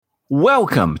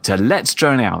Welcome to Let's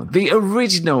Drone Out, the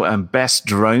original and best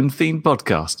drone-themed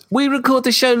podcast. We record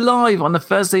the show live on a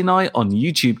Thursday night on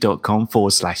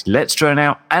youtube.com/Let's Drone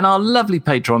Out, and our lovely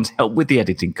patrons help with the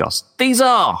editing costs. These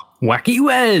are Wacky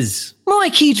Wes,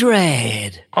 Mikey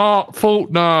Dread, Art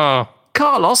Faulkner,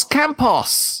 Carlos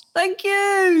Campos. Thank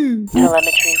you.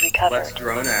 Telemetry recovered. Let's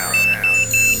Drone Out.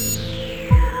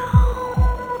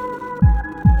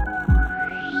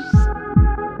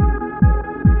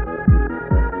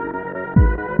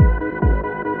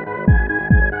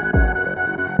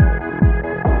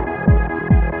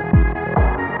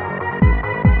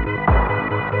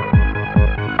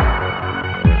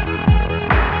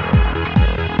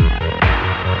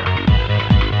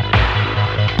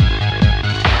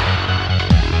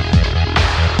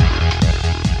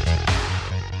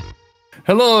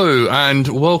 Hello and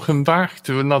welcome back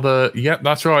to another. Yep,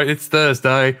 that's right. It's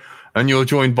Thursday, and you're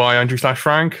joined by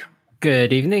Andrew/Frank.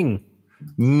 Good evening.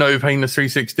 No Painless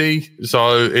 360,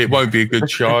 so it won't be a good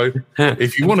show.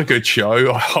 If you want a good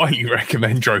show, I highly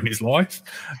recommend Drone Is Life.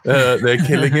 They're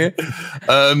killing it.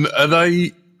 Are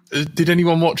they? Did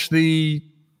anyone watch the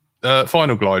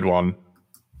Final Glide one?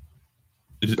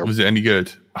 Was it any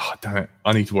good? Oh, damn it!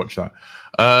 I need to watch that.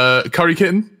 Curry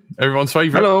Kitten, everyone's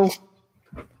favourite. Hello.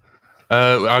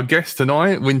 Our guest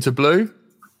tonight, Winter Blue.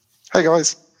 Hey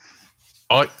guys.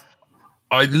 I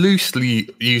loosely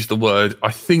use the word,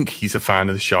 I think he's a fan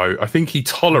of the show. I think he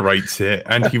tolerates it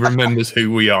and he remembers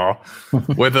who we are.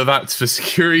 Whether that's for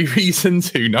security reasons,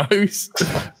 who knows?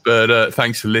 But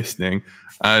thanks for listening.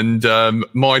 And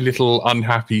my little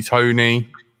unhappy Tony.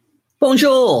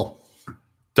 Bonjour.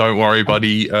 Don't worry,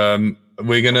 buddy.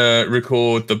 We're gonna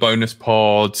record the bonus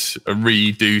pod,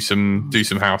 do some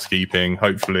housekeeping.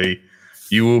 Hopefully,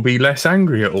 you will be less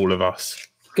angry at all of us.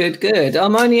 Good.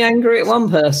 I'm only angry at one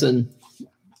person.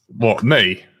 What,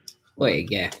 me? Wait,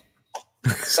 yeah.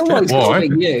 Someone's got to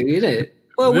be you, isn't it?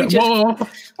 Well,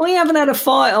 we haven't had a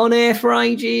fight on air for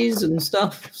ages and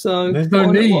stuff, so there's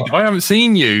no need. I haven't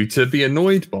seen you to be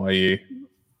annoyed by you.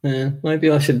 Yeah, maybe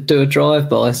I should do a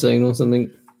drive-by soon or something.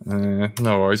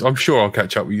 No worries. I'm sure I'll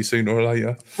catch up with you sooner or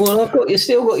later. Well,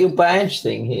 still got your badge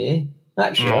thing here.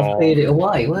 Actually, I've cleared it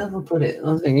away. Where have I put it?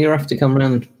 I think you'll have to come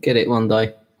around and get it one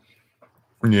day.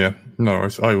 Yeah, no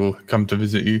worries. I will come to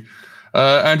visit you.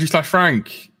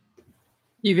 Andrew/Frank.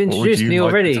 You've introduced me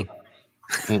already.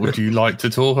 What would you like to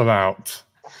talk about?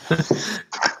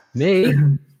 Me?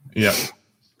 Yeah.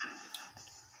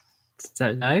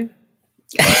 Don't know.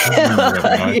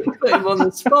 You put him on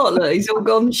the spot. Look, he's all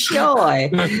gone shy.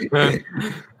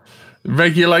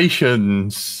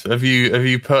 Regulations. Have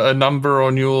you put a number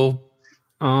on your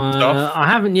stuff? I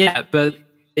haven't yet, but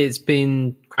it's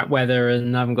been crap weather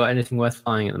and I haven't got anything worth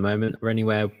flying at the moment or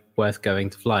anywhere worth going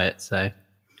to fly it, so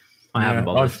I haven't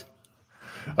bothered.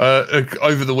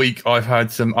 Over the week I've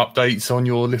had some updates on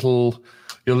your little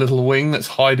wing that's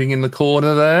hiding in the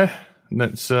corner there.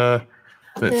 Let's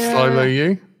solo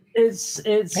you. It's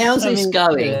How's this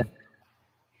going?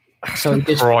 So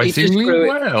surprisingly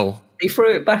well. He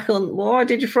threw it back on. Why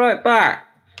did you throw it back?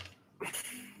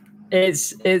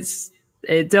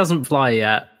 It doesn't fly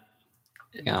yet.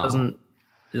 It doesn't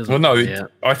well, no. fly yet.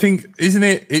 I think isn't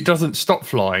it? It doesn't stop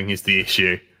flying is the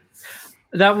issue.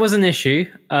 That was an issue.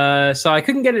 So I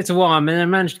couldn't get it to arm, and then I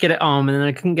managed to get it arm, and then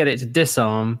I couldn't get it to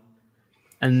disarm.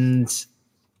 And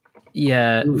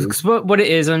yeah, because what it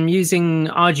is, I'm using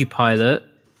ArduPilot,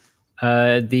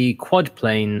 the quad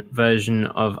plane version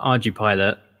of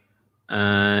ArduPilot,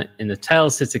 in the tail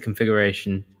sitter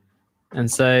configuration. And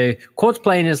so quad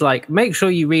plane is like, make sure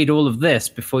you read all of this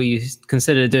before you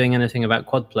consider doing anything about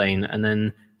quad plane. And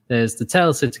then there's the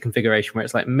tail sitter configuration where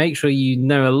it's like, make sure you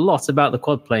know a lot about the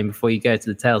quad plane before you go to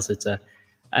the tail sitter.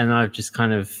 And I've just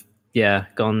kind of,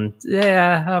 gone,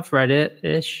 I've read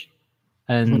it-ish.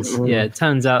 And it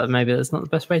turns out that maybe that's not the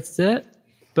best way to do it.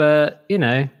 But,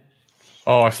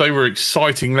 Oh, if they were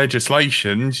exciting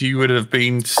legislations, you would have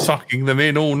been sucking them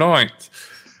in all night.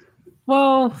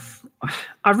 Well,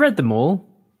 I've read them all.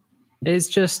 It's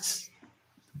just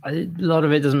a lot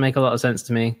of it doesn't make a lot of sense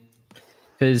to me.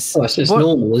 Because it's just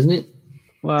normal, isn't it?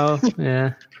 Well,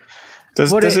 yeah.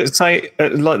 Does it say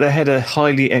like they had a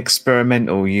highly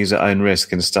experimental, use at own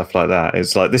risk and stuff like that?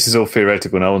 It's like this is all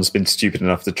theoretical. No one's been stupid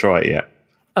enough to try it yet.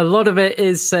 A lot of it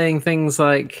is saying things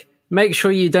like, make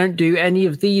sure you don't do any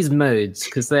of these modes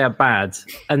because they are bad.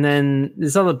 And then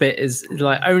this other bit is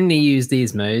like, only use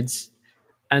these modes.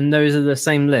 And those are the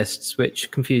same lists, which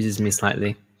confuses me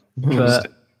slightly. But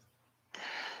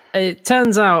it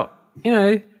turns out,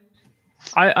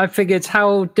 I figured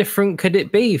how different could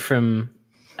it be from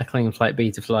a Klingon Flight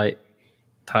Beta Flight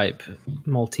type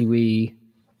multi-wii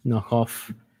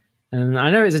knockoff And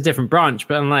I know it's a different branch,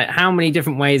 but I'm like, how many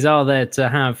different ways are there to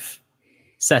have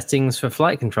settings for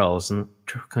flight controls and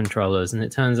controllers? And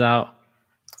it turns out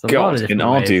it's a lot of different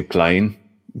ways. In Arduplane,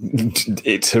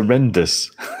 it's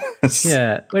horrendous.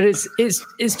 Yeah, but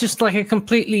it's just like a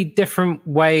completely different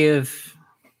way of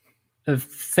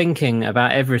thinking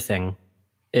about everything.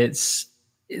 It's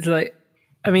like,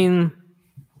 I mean,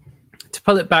 to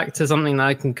pull it back to something that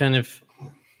I can kind of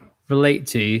relate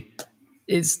to,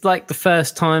 it's like the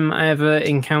first time I ever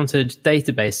encountered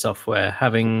database software,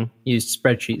 having used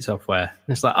spreadsheet software.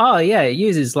 And it's like, oh yeah, it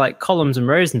uses like columns and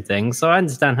rows and things, so I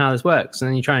understand how this works. And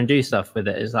then you try and do stuff with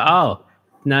it. It's like, oh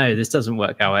no, this doesn't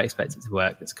work how I expect it to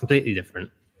work. It's completely different.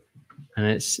 And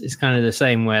it's kind of the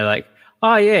same where like,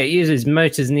 oh yeah, it uses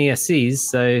motors and ESCs,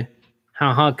 so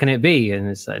how hard can it be? And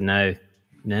it's like, no.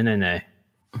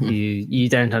 You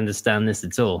don't understand this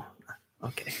at all.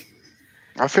 Okay.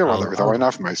 I feel like that with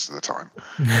ONAV most of the time.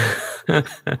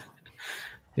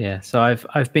 Yeah, so I've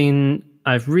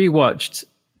rewatched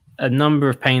a number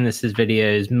of Painless's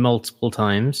videos multiple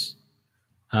times.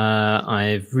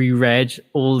 I've reread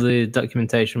all the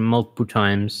documentation multiple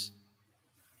times,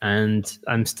 and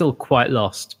I'm still quite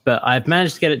lost. But I've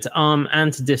managed to get it to arm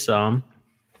and to disarm.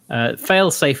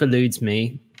 Failsafe eludes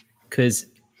me because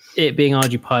it being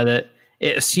ArduPilot,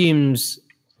 it seems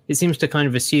to kind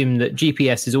of assume that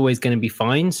GPS is always going to be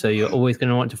fine, so you're always going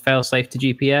to want to failsafe to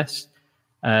GPS.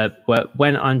 But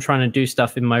when I'm trying to do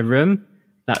stuff in my room,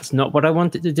 that's not what I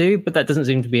want it to do, but that doesn't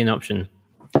seem to be an option.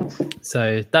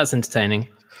 So that's entertaining.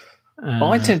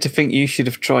 I tend to think you should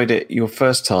have tried it your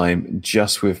first time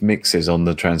just with mixes on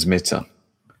the transmitter.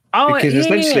 Oh, because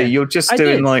essentially you're just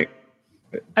doing like...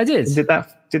 I did. Did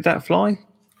that fly?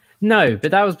 No, but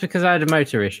that was because I had a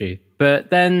motor issue. But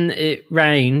then it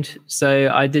rained, so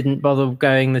I didn't bother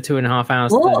going the 2.5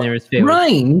 hours to the nearest field.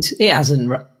 Rained? It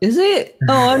hasn't. Is it?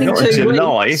 Oh, only not 2 in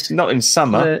July, weeks. not in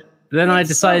summer. Then I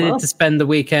decided to spend the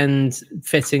weekend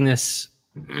fitting this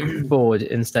board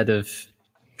instead of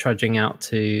trudging out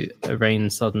to a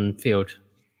rain-sodden field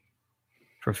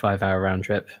for a 5-hour round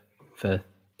trip for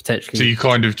potentially. So you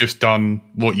kind of just done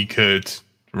what you could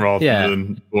rather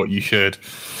than what you should.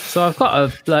 So I've got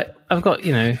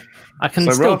I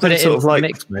can still put it in the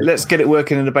mix mode. Let's get it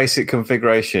working in a basic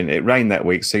configuration. It rained that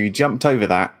week, so you jumped over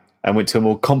that and went to a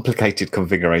more complicated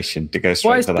configuration to go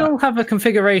straight to that. I still have a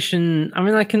configuration. I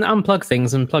mean, I can unplug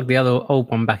things and plug the other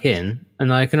old one back in,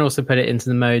 and I can also put it into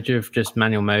the mode of just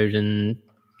manual mode, and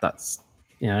that's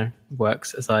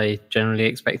works as I generally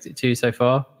expect it to so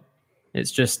far.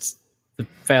 It's just the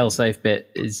fail-safe bit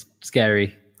is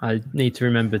scary. I need to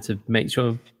remember to make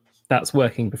sure that's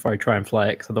working before I try and fly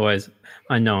it, because otherwise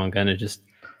I know I'm going to just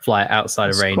fly it outside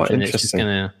of range and it's just going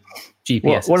to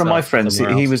GPS. One of my friends,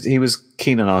 he was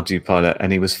keen on ArduPilot,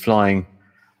 and he was flying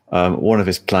one of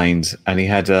his planes, and he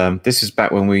had this is back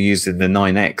when we were using the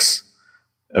 9X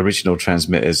original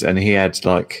transmitters, and he had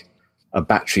like a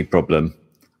battery problem,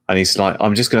 and he's like,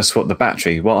 I'm just going to swap the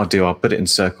battery. What I'll do, I'll put it in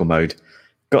circle mode,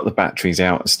 got the batteries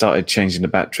out, started changing the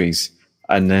batteries,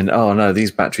 and then, oh no,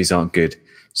 these batteries aren't good.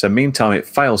 So meantime, it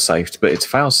fail-safed, but its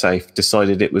fail-safe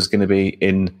decided it was going to be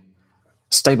in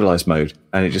stabilized mode,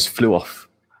 and it just flew off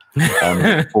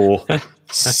for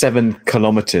 7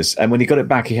 kilometers. And when he got it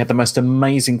back, he had the most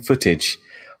amazing footage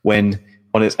when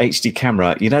on its HD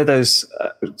camera, those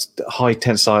high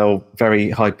tensile, very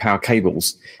high power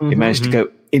cables, it managed to go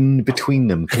in between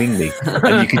them cleanly.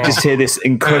 And you could just hear this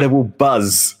incredible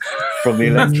buzz from the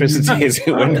electricity as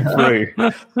it went through.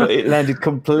 But it landed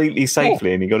completely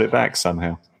safely, and he got it back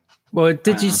somehow. Well,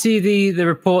 did you see the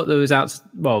report that was out?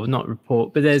 Well, not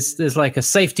report, but there's like a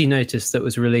safety notice that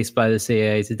was released by the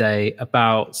CAA today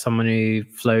about someone who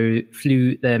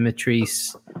flew their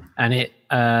Matrice, and it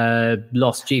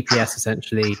lost GPS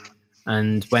essentially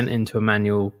and went into a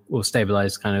manual or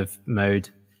stabilized kind of mode,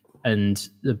 and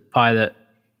the pilot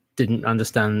didn't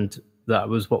understand that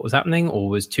was what was happening, or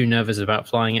was too nervous about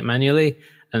flying it manually,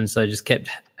 and so just kept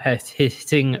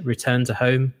hitting return to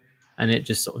home, and it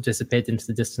just sort of disappeared into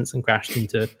the distance and crashed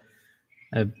into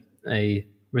a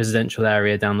residential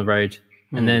area down the road.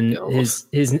 And then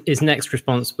his next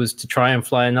response was to try and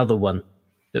fly another one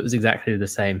that was exactly the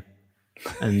same,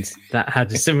 and that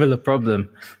had a similar problem.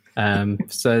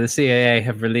 So the CAA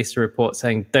have released a report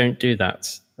saying, don't do that.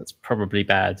 That's probably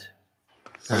bad.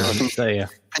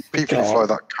 People who fly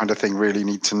that kind of thing really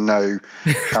need to know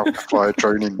how to fly a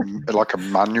drone in like a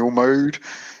manual mode.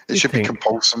 It should be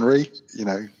compulsory,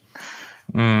 You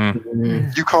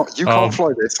can't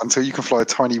fly this until you can fly a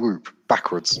tiny whoop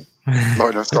backwards,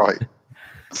 line of sight,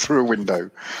 through a window.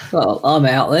 Well, I'm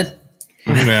out then.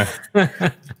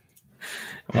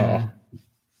 Yeah.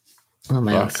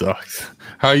 That sucks.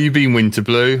 How you been,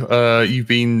 Winterblue? You've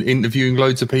been interviewing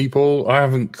loads of people. I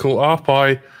haven't caught up.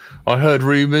 I heard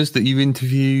rumours that you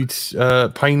interviewed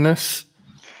Painless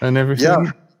and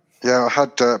everything. Yeah, I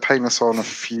had Painless on a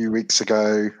few weeks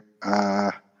ago.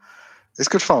 It's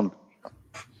good fun.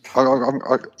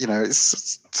 I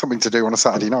it's something to do on a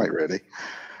Saturday night, really.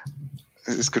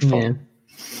 It's good fun. Yeah.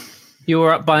 You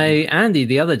were up by Andy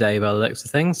the other day, by the looks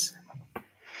of things.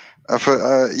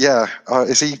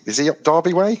 Is he up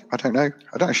Derby way? I don't know.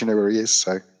 I don't actually know where he is.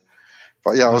 So,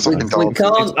 but yeah, I was up in Derby. We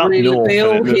can't really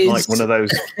it looked like one of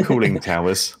those cooling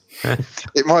towers.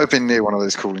 It might have been near one of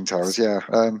those cooling towers. Yeah,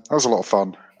 that was a lot of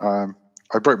fun.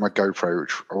 I broke my GoPro,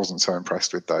 which I wasn't so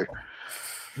impressed with, though.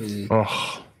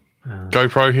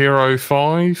 GoPro Hero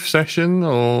 5 session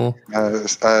or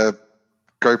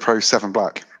GoPro 7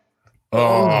 Black.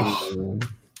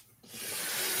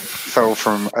 Fell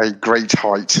from a great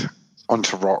height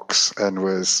onto rocks and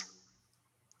was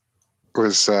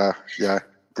destroyed.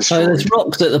 So there's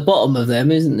rocks at the bottom of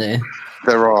them, isn't there?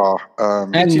 There are.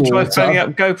 Did you try phoning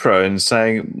up GoPro and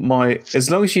saying, as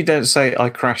long as you don't say I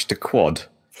crashed a quad,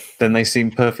 then they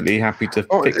seem perfectly happy to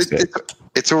fix it.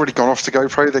 It's already gone off to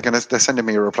GoPro. They're sending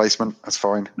me a replacement. That's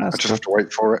fine. I just have to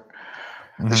wait for it.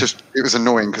 Mm-hmm. It was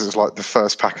annoying because it was like the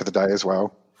first pack of the day as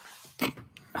well.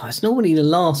 Oh, it's normally the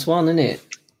last one, isn't it?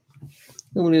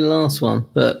 Normally the last one,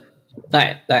 but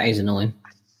that is annoying.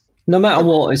 No matter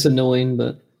what, it's annoying.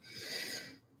 But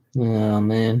oh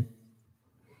man,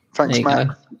 thanks, Matt.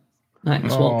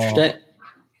 Max watched it.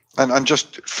 And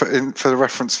just for the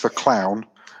reference for clown,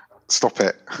 stop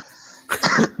it.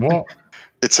 What?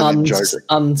 It's an joke.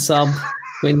 Unsub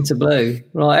Winterblue.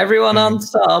 Right, everyone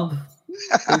unsub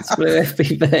Winterblue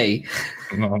FBB.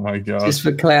 Oh my god! Just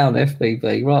for clown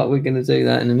FBB. Right, we're going to do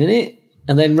that in a minute.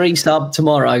 And then resub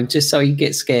tomorrow, just so you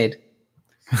get scared.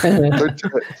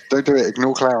 Don't do it.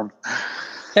 Ignore clown.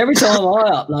 Every time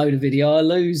I upload a video, I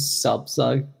lose subs,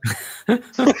 so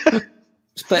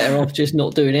it's better off just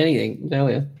not doing anything,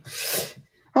 tell you.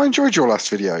 I enjoyed your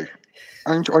last video.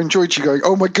 I enjoyed you going,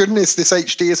 oh my goodness, this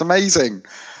HD is amazing.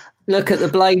 Look at the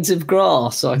blades of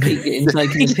grass I keep getting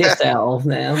taken the piss out of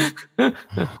now.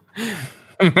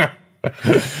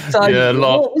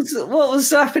 So what was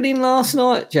happening last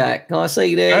night, Jack? I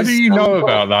see there. How do you know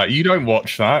about that? You don't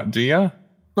watch that, do you?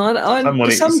 I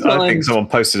think someone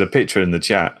posted a picture in the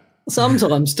chat.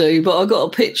 Sometimes do, but I got a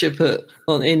picture put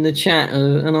in the chat,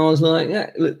 and I was like,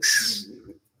 that looks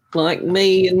like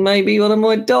me and maybe one of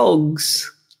my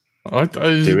dogs. It's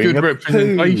a good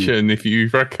representation if you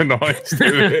recognised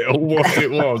it or what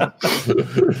it was.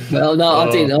 Well, no,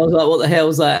 I didn't. I was like, what the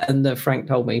hell's that? And Frank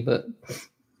told me, but...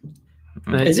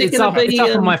 It's up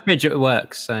on my fridge at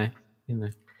work, so you know.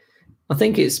 I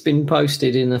think it's been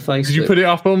posted in the Facebook. Did you put it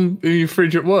up on your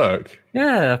fridge at work?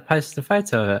 Yeah, I posted a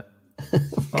photo of it.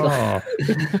 Oh,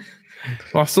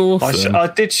 that's awesome. I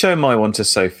did show my one to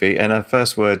Sophie, and her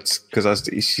first words, because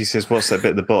she says, "What's that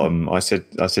bit at the bottom?" I said,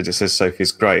 "It says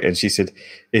Sophie's great," and she said,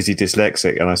 "Is he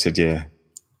dyslexic?" And I said, "Yeah,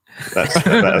 that's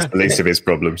the least of his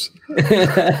problems."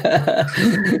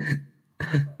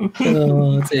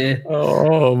 Oh dear.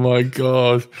 Oh my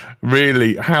god.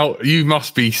 Really? How you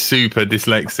must be super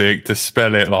dyslexic to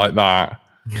spell it like that.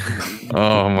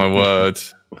 Oh my word.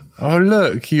 Oh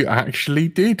look, you actually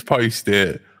did post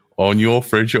it on your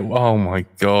fridge. Oh my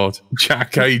god.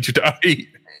 Jack aged 8.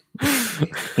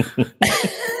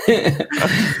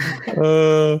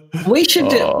 We should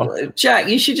do, Jack,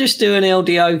 you should just do an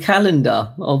LDO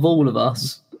calendar of all of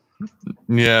us.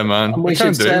 Yeah, man. And we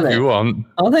should do it if you want.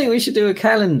 I think we should do a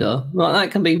calendar. Like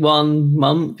that can be 1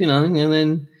 month, and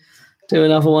then do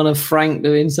another one of Frank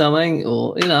doing something,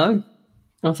 or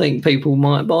I think people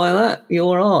might buy that.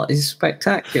 Your art is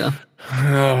spectacular.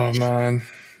 Oh man.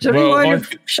 So are you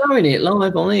showing it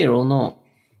live on here or not?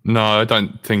 No, I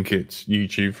don't think it's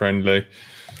YouTube friendly.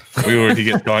 We already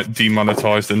get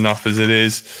demonetized enough as it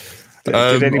is.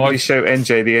 Did anybody show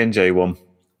NJ the NJ one?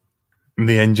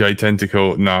 The NJ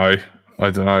tentacle? No, I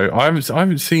don't know. I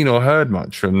haven't seen or heard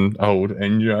much from old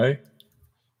NJ,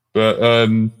 but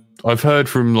I've heard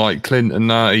from like Clint and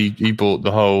that he bought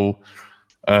the whole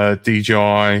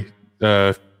DJI,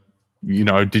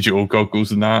 digital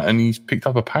goggles and that, and he's picked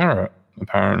up a parrot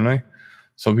apparently.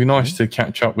 So it'd be nice to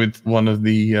catch up with one of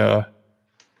the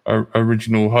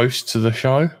original hosts of the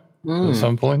show at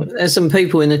some point. There's some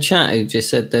people in the chat who just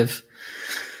said they've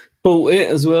bought it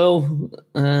as well.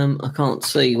 I can't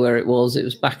see where it was. It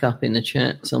was back up in the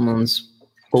chat. Someone's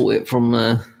bought it from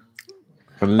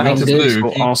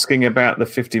asking about the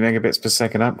 50 megabits per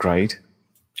second upgrade.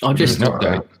 Look.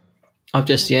 I've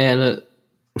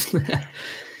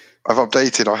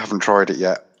updated. I haven't tried it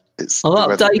yet. It's I've the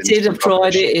weather updated. been I've tried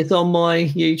rubbish. it. It's on my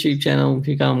YouTube channel. If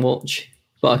you go and watch,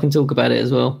 but I can talk about it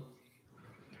as well.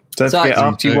 Don't So- forget,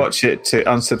 after you watch it, to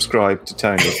unsubscribe to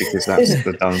Tony, because that's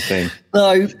the dumb thing.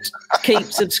 No, keep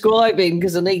subscribing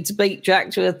because I need to beat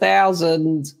Jack to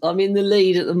 1,000. I'm in the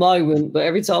lead at the moment, but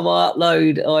every time I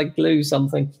upload, I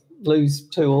lose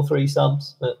 2 or 3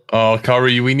 subs. But Oh,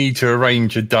 Curry, we need to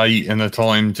arrange a date and a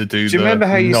time to do. Do you remember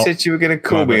how you said you were going to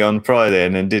call me on Friday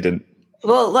and then didn't?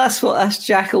 well, that's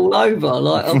Jack all over.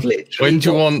 Like I've literally. When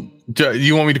do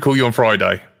you want me to call you on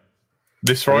Friday?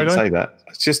 This I didn't Friday? say that.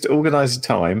 Just organise a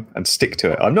time and stick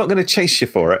to it. I'm not going to chase you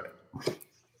for it.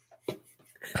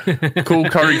 Call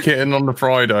Curry Kitten on the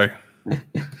Friday.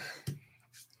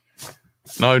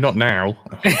 No, not now.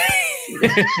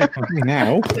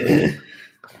 Now,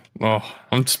 Oh,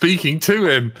 I'm speaking to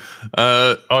him.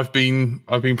 I've been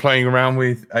playing around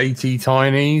with 80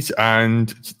 tinies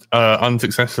and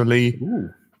unsuccessfully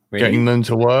getting them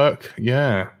to work.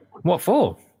 Yeah. What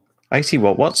for? 80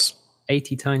 what? What's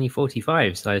 80 tiny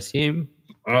 45s, I assume.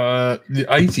 The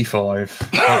 85.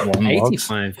 That one was.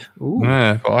 85. Ooh.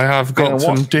 Yeah, but I have got Hang on,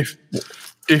 some what? different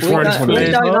We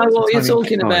don't know what you're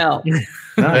talking about.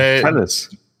 no? Tell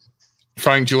us.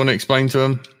 Frank, do you want to explain to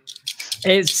him?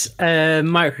 It's a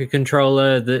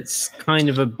microcontroller that's kind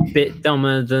of a bit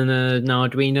dumber than an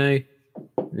Arduino.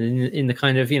 In the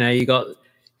kind of, you got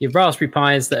your Raspberry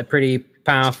Pis that are pretty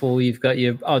powerful. You've got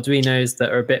your Arduinos that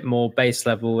are a bit more base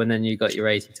level, and then you've got your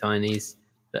 80 tinies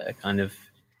that are kind of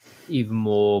even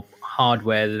more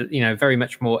hardware, very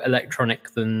much more electronic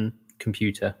than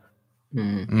computer.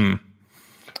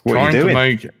 What are Trying you to doing?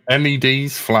 make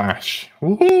LEDs flash.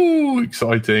 Woohoo!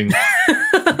 Exciting.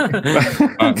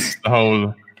 That's the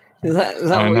whole. Is that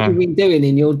I what know. you've been doing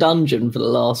in your dungeon for the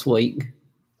last week?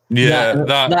 Yeah,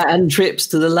 that and trips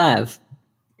to the lab.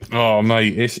 Oh,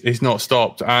 mate, it's not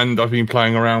stopped. And I've been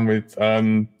playing around with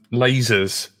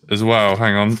lasers as well.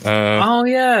 Hang on. Oh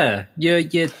yeah, your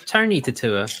Tony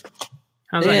tattooer.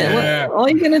 How's that going? Yeah. Are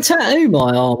you going to tattoo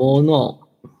my arm or not?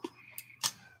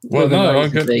 Well, no,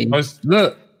 Laser beam.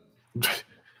 look.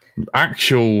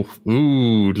 Actual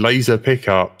laser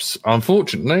pickups.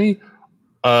 Unfortunately,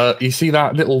 you see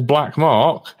that little black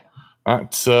mark?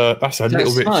 That's a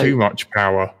little bit so? too much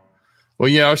power. Well,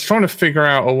 yeah, I was trying to figure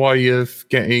out a way of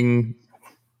getting,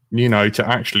 to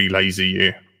actually laser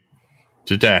you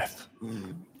to death.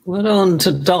 Well, I don't want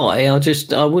to die.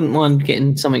 I wouldn't mind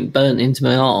getting something burnt into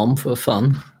my arm for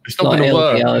fun. It's not Like going to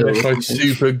work LPO or unless I something.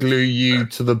 super glue you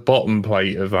to the bottom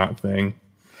plate of that thing.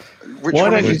 Which Why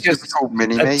one don't you is just called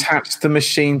Mini-Me? attach the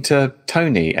machine to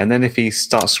Tony, and then if he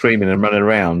starts screaming and running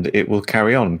around, it will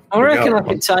carry on. I reckon I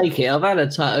regardless. could take it. I've had a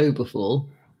tattoo before.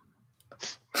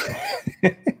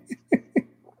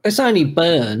 It's only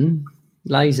burn,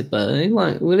 laser burn. It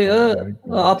won't, will it hurt?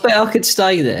 I bet I could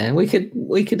stay there. We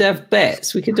could have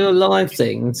bets. We could do a live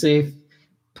thing and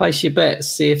place your bets,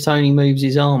 see if Tony moves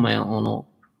his arm out or not.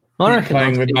 I Keep reckon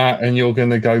playing I with could. that and you're going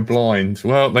to go blind.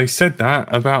 Well, they said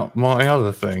that about my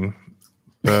other thing.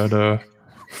 But, no,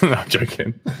 I'm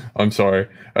joking. I'm sorry.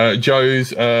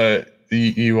 Joe's,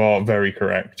 you are very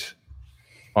correct.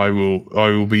 I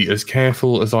will be as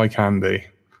careful as I can be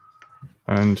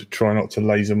and try not to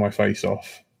laser my face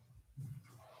off.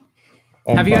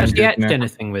 Have you actually etched now.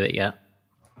 anything with it yet?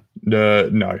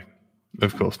 No,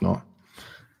 of course not.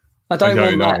 I don't I want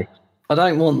don't that. know. I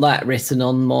don't want that written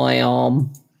on my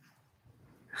arm.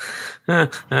 I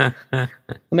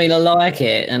mean, I like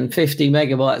it, and 50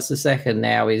 megabytes a second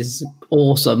now is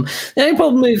awesome. The only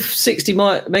problem with 60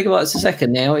 megabytes a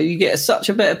second now, you get such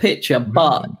a better picture,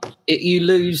 but you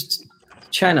lose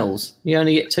channels. You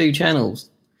only get 2 channels.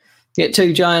 You get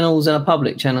 2 channels and a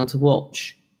public channel to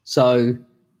watch. So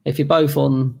if you're both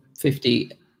on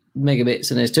 50 megabits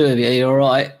and there's 2 of you, you're all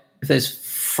right. If there's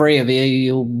 3 of you,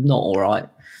 you're not all right.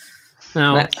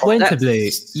 Now, That's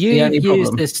Winterblue, the you only used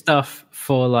problem. this stuff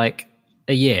for like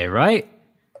a year, right?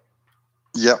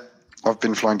 Yep. I've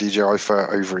been flying DJI for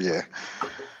over a year.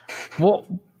 What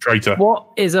Traitor. What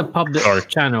is a public Sorry.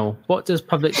 channel? What does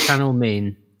public channel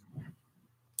mean?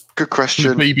 Good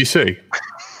question. BBC.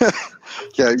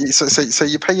 Yeah, so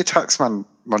you pay your taxman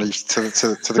money to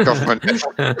the government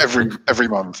every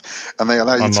month, and they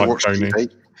allow you to Unlike watch Tony.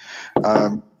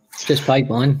 TV. Just paid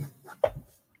mine.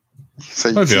 So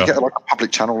Oh, you dear. get like a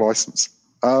public channel license.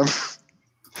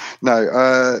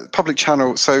 Public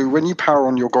channel. So when you power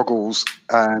on your goggles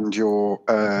and your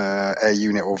Air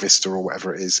Unit or Vista or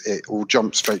whatever it is, it will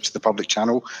jump straight to the public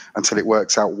channel until it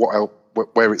works out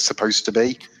where it's supposed to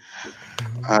be.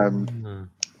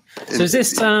 So is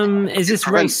this race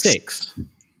prevents- 6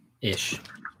 ish?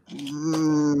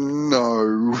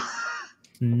 No.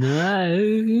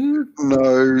 No.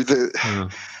 No,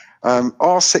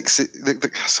 R6.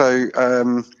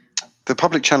 The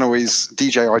public channel is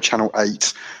DJI Channel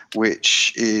 8,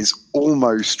 which is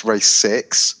almost race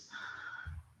 6.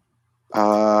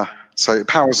 So it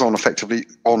powers on effectively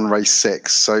on race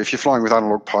 6. So if you're flying with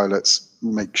analog pilots,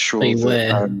 make sure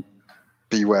beware.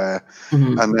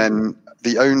 Mhm. And then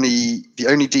the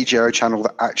only DJI channel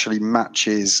that actually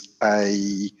matches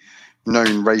a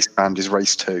known race band is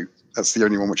race 2. That's the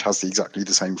only one which has exactly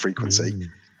the same frequency.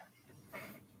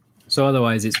 So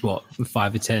otherwise, it's what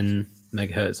 5 or 10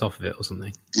 megahertz off of it or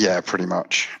something. Yeah, pretty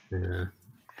much. Yeah,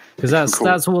 because that's Cool.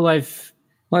 that's all I've.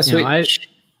 My You know, Switch.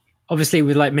 Obviously,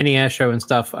 with like mini airshow and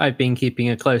stuff, I've been keeping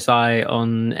a close eye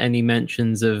on any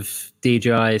mentions of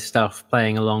DJI stuff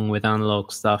playing along with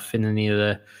analog stuff in any of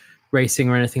the racing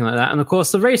or anything like that. And of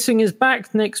course, the racing is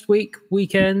back next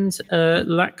weekend.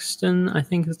 Laxton, I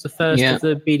think, is the first of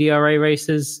the BDRA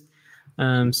races.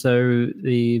 So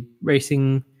the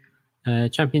racing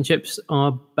championships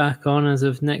are back on as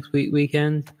of next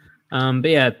weekend.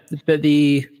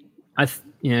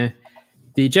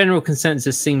 The general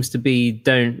consensus seems to be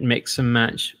don't mix and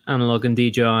match analog and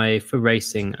DJI for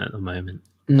racing at the moment.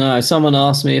 No, someone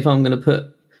asked me if I'm going to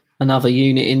put another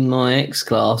unit in my X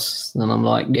class, and I'm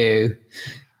like, no,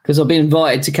 because I've been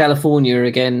invited to California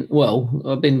again. Well,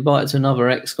 I've been invited to another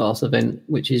X class event,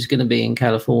 which is going to be in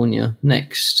California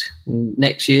next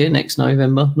year, next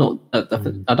November.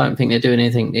 I don't think they're doing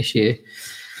anything this year,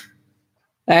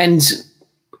 and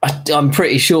I'm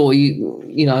pretty sure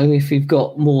you know if you've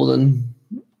got more than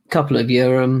a couple of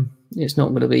you, it's not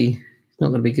going to be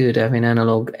good having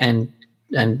analog and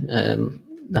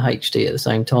the HD at the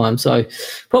same time. So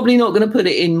probably not going to put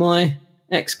it in my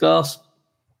X class,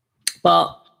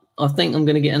 but I think I'm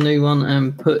going to get a new one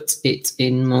and put it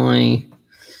in my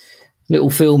little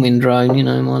filming drone, you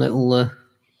know, my little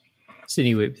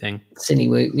Cinewhoop thing.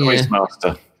 Cinewhoop, yeah.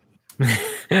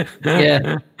 Quizmaster.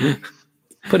 Yeah.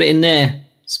 Put it in there,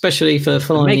 especially for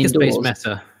flying indoors. Makerspace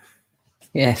Meta.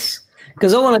 Yes,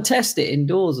 because I want to test it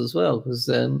indoors as well, because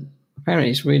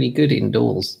apparently it's really good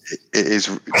indoors. It is.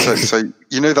 So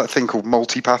you know that thing called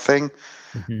multipathing?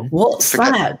 What's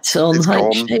Forget- that on it's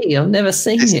gone. HD? I've never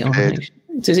seen it on Disappeared. HD.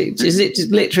 Does it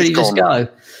just literally It's just gone.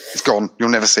 go? It's gone. You'll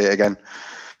never see it again.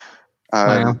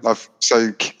 Wow.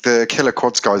 The Killer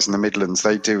Quads guys in the Midlands,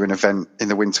 they do an event in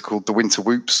the winter called the Winter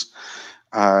Whoops,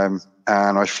 and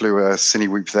I flew a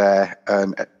Cinewhoop there,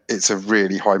 and it's a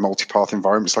really high multipath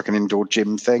environment. It's like an indoor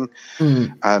gym thing,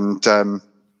 and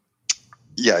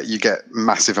you get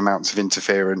massive amounts of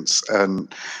interference. And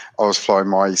I was flying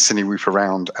my Cinewhoop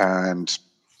around, and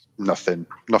nothing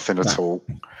at all.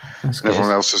 That's And everyone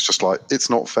good. else was just like, "It's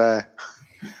not fair."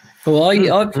 Well,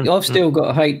 I've still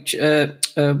got I've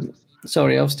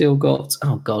still got.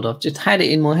 Oh God, I've just had it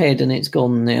in my head and it's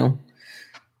gone now.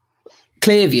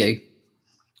 Clearview.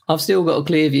 I've still got a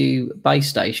Clearview base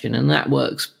station, and that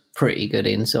works pretty good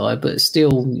inside. But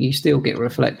you still get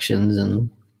reflections and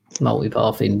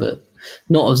multipathing, but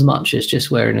not as much as just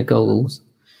wearing the goggles.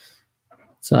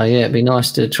 So yeah, it'd be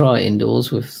nice to try it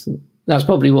indoors with. That's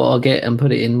probably what I'll get and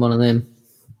put it in one of them.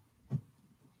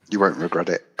 You won't regret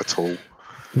it at all.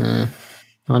 No,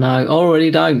 I know. I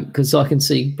already don't, because I can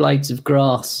see blades of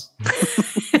grass.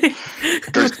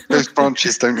 Those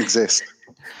branches don't exist.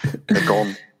 They're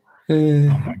gone.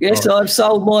 Yes, I've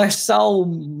sold my soul,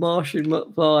 Martian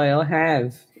McFly. I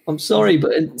have. I'm sorry,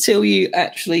 but until you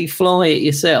actually fly it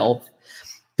yourself,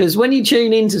 because when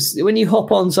you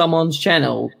hop on someone's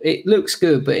channel, it looks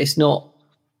good, but it's not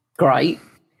great.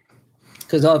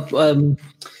 Because I've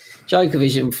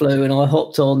Jokervision flew, and I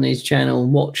hopped on his channel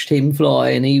and watched him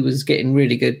fly, and he was getting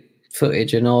really good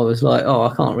footage, and I was like, oh,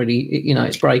 I can't really,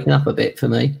 it's breaking up a bit for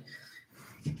me.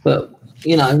 But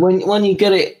when you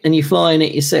get it and you're flying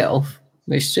it yourself,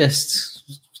 it's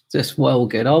just well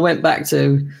good. I went back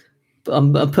to I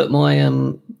put my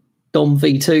Dom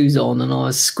V2s on, and I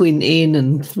was squinting,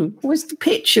 and where's the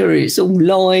picture? It's all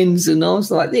lines, and I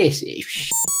was like, this is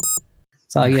shit.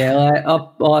 So yeah,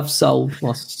 I've sold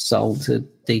my soul to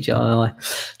DJI.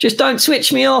 Just don't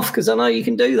switch me off, because I know you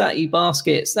can do that, you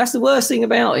baskets. That's the worst thing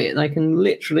about it. They can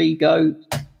literally go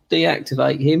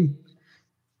deactivate him.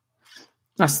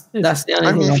 That's the only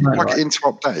Only thing if you I don't plug like. it into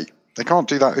update. They can't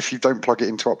do that if you don't plug it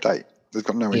into update. They've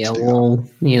got no way Yeah, to do that. well,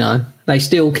 they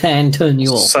still can turn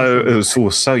you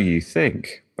off. So you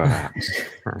think, perhaps.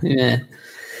 Yeah,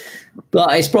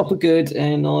 but it's proper good,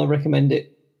 and I recommend it.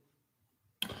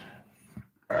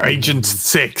 Agent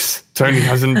 6. Tony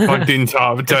hasn't plugged into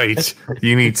update.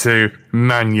 You need to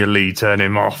manually turn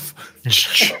him off.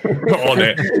 On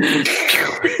it.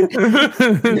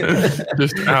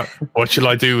 Just out. What shall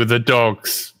I do with the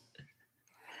dogs?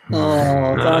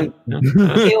 Oh, don't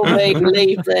kill me,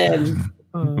 leave them.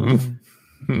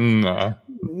 No.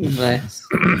 Bless.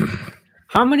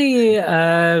 How many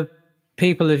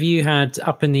people have you had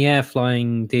up in the air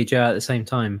flying DJI at the same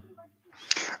time?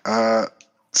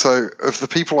 So of the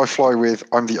people I fly with,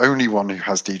 I'm the only one who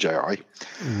has DJI.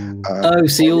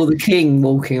 So you're the king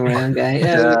walking around going,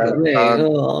 look at me.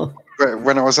 Oh.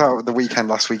 When I was out the weekend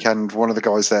last weekend, one of the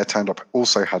guys there turned up,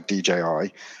 also had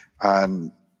DJI,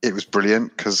 and it was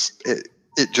brilliant because it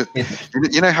just,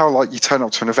 you know how like you turn up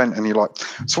to an event and you're like,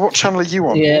 so what channel are you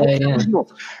on? Yeah.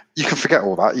 You can forget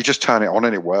all that. You just turn it on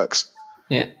and it works.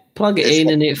 Yeah, plug it in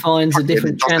and it finds a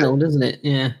different channel, doesn't it?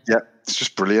 Yeah. Yeah, it's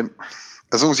just brilliant.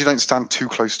 As long as you don't stand too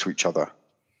close to each other.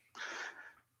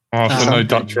 Oh, so no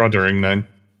Dutch ruddering then.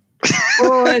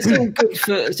 Well,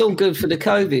 it's all good for the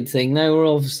COVID thing. They were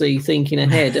obviously thinking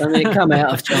ahead. I mean, it come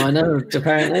out of China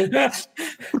apparently.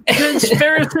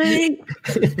 Conspiracy.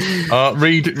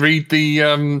 Read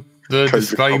the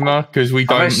disclaimer because we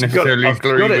don't necessarily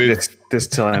agree with this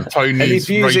time. Tony's any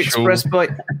views racial... expressed by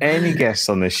any guests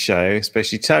on this show,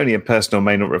 especially Tony and personal,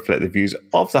 may not reflect the views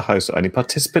of the host or any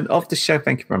participant of the show.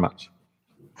 Thank you very much.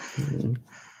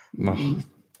 Oh,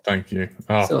 thank you.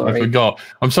 Oh, Sorry. I forgot.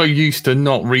 I'm so used to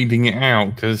not reading it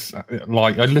out because,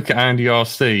 like, I look at Andy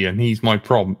RC and he's my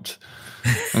prompt,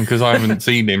 and because I haven't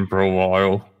seen him for a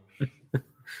while,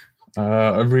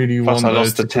 I really want. I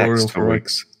lost the tutorial text for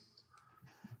weeks.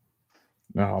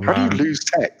 Oh, How do you man. lose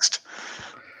text?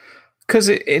 Because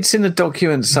it's in a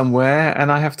document somewhere, and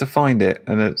I have to find it,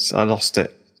 and I lost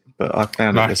it, but I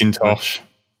found it. Macintosh.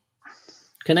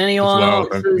 Can anyone Well,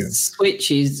 don't answer forget. Switch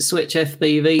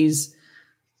FPV's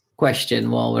question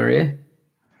while we're here?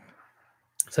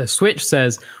 So Switch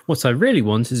says, what I really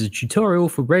want is a tutorial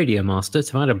for Radio Master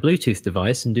to add a Bluetooth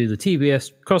device and do the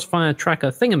TBS Crossfire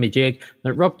tracker thingamajig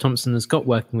that Rob Thompson has got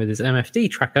working with his MFD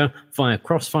tracker via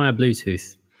Crossfire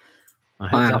Bluetooth. I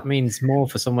hope that means more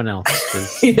for someone else.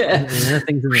 'Cause Yeah.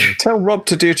 nothing to do. Tell Rob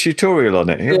to do a tutorial on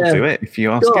it. He'll do it if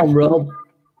you ask Go him. on, Rob.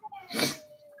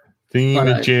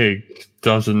 Thingamajig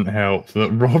doesn't help.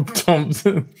 That Rob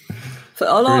Thompson.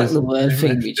 I like is the word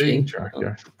MFD thingamajig.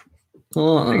 tracker.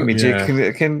 Oh,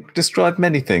 Thingamajig can describe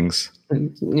many things.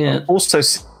 yeah. Also,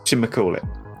 Jim McCall it.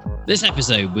 This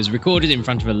episode was recorded in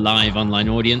front of a live online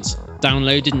audience,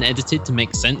 downloaded and edited to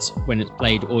make sense when it's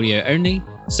played audio only,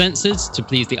 censored to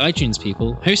please the iTunes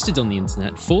people, hosted on the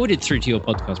internet, forwarded through to your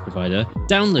podcast provider,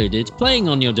 downloaded, playing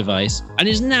on your device, and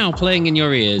is now playing in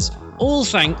your ears, all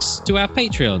thanks to our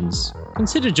Patreons.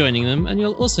 Consider joining them and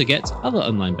you'll also get other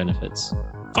online benefits.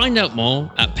 Find out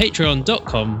more at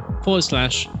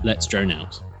patreon.com/Let's Drone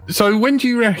Out. So when do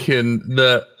you reckon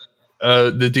that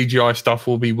the DJI stuff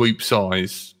will be Whoop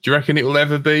size? Do you reckon it will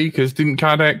ever be? Because didn't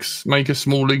Cadex make a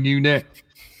smaller unit?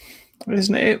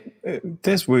 Isn't it?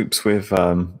 There's Whoops with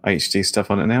HD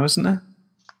stuff on it now, isn't there?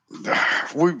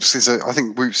 Whoops I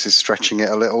think Whoops is stretching it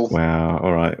a little. Wow,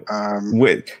 all right.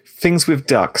 Things with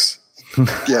ducks.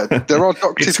 Yeah, there are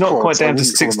ducted It's not quite quads. I down to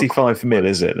wouldn't call them 65 mil,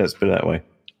 is it? Let's put it that way.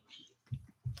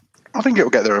 I think it'll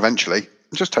get there eventually.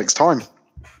 It just takes time.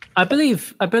 I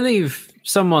believe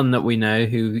someone that we know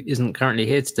who isn't currently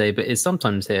here today, but is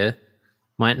sometimes here,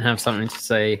 might have something to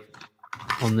say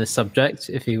on this subject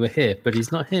if he were here, but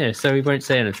he's not here, so he won't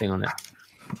say anything on it.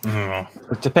 Oh.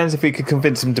 It depends if we could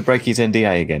convince him to break his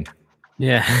NDA again.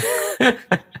 Yeah.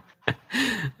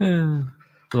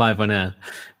 Live on air.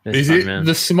 Is it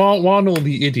the smart one or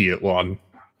the idiot one?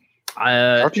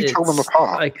 How do you tell them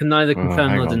apart? I can neither confirm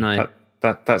hang nor on. deny.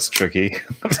 That's tricky.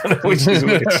 I don't know which is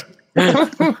which.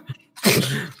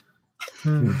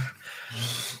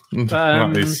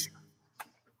 That is-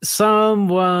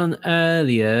 Someone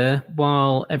earlier,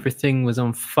 while everything was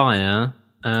on fire,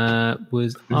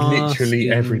 was literally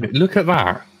asking- everything. Look at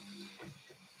that.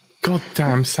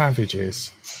 Goddamn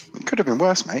savages. It could have been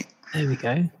worse, mate. There we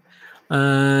go.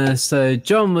 So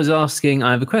John was asking,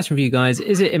 I have a question for you guys.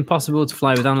 Is it impossible to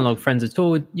fly with analog friends at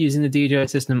all using the DJI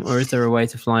system, or is there a way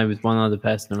to fly with one other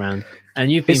person around?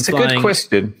 And you've been It's a flying... good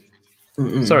question.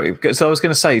 Sorry, so I was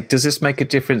going to say, does this make a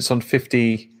difference on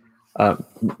 50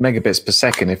 megabits per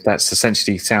second? If that's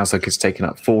essentially sounds like it's taking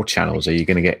up 4 channels, are you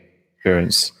going to get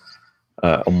interference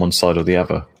on one side or the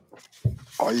other?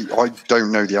 I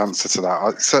don't know the answer to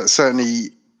that.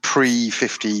 Certainly pre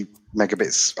 50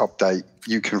 megabits update,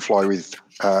 you can fly with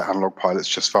analog pilots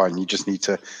just fine. You just need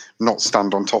to not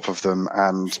stand on top of them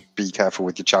and be careful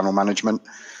with your channel management.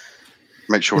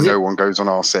 Make sure no one goes on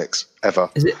R6 ever.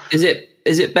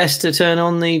 Is it best to turn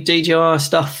on the DJI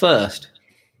stuff first?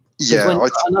 Yeah, I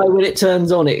know when it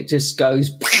turns on, it just goes.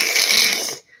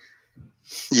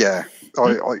 Yeah,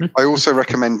 I also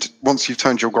recommend once you've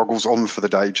turned your goggles on for the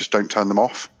day, just don't turn them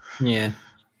off. Yeah.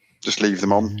 Just leave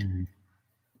them on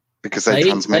because they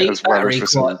transmit as well as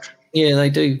receive. Yeah, they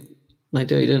do. They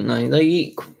do, don't they? They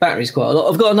eat batteries quite a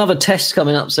lot. I've got another test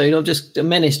coming up soon.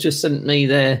 Menace just sent me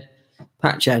their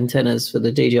patch antennas for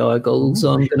the DJI goggles.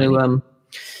 So I'm going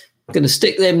to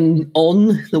stick them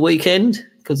on the weekend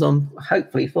because I'm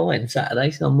hopefully flying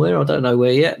Saturday somewhere. I don't know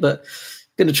where yet, but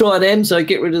going to try them. So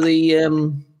get rid of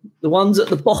the ones at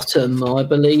the bottom, I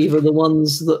believe, are the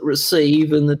ones that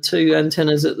receive, and the two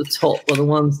antennas at the top are the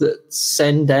ones that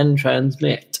send and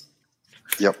transmit.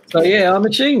 Yep. So yeah, I'm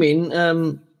assuming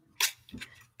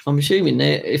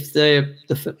that if they're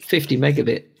the 50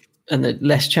 megabit and the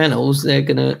less channels, they're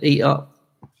going to eat up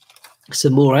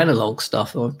some more analog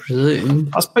stuff, I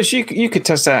presume. I suppose you could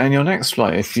test that in your next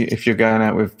flight if you're going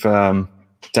out with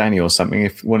Danny or something.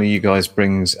 If one of you guys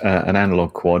brings an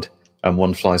analog quad and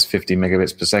one flies 50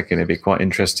 megabits per second, it'd be quite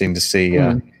interesting to see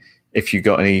if you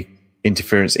got any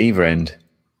interference either end.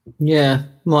 Yeah,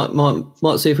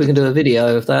 might see if we can do a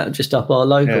video of that just up our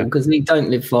local, because we don't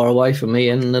live far away from me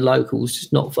and the local's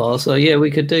just not far. So yeah, we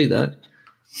could do that.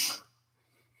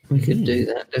 We could do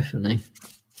that, definitely.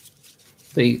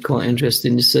 Be quite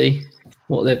interesting to see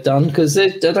what they've done, because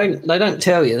they don't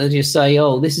tell you. They just say,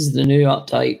 "Oh, this is the new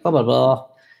update." Blah blah blah.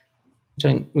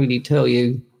 Don't really tell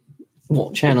you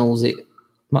what channels it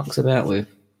mucks about with.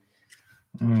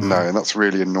 No, that's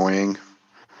really annoying.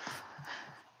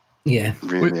 Yeah.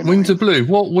 Really Wings of Blue,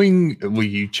 what wing were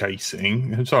you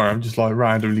chasing? I'm sorry, I'm just like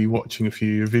randomly watching a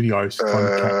few videos to kind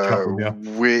of catch up with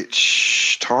you.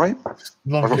 Which time?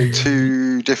 Like I've got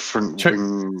two different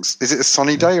wings. Is it a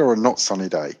sunny day or a not sunny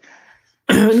day?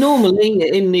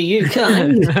 Normally in the UK.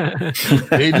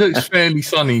 It looks fairly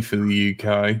sunny for the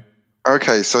UK.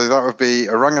 Okay, so that would be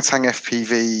Orangutan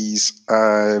FPV's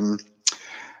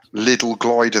Lidl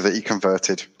glider that he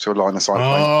converted to a line of sight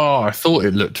plane. Oh, I thought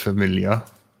it looked familiar.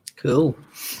 Cool.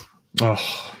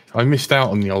 Oh, I missed out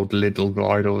on the old Lidl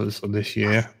gliders this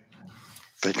year.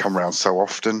 They come around so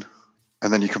often,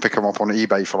 and then you can pick them up on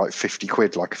eBay for like 50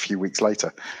 quid like a few weeks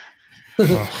later.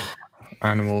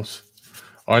 Animals.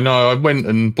 I know, I went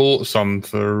and bought some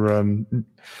for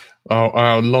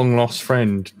our long lost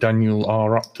friend, Daniel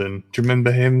R. Upton. Do you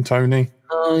remember him, Tony?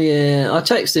 Oh, yeah. I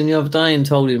texted him the other day and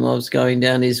told him I was going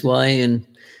down his way, and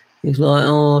he was like,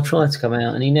 "Oh, I'll try to come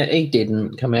out." And he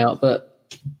didn't come out, but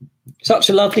such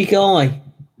a lovely guy.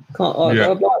 I'd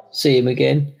like to see him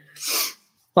again.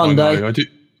 Fun day. I do.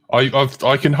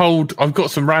 I can hold. I've got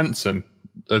some ransom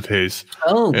of his.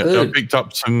 Oh, good. I picked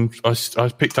up some. I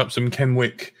picked up some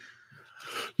Kenwick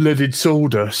leaded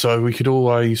solder, so we could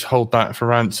always hold that for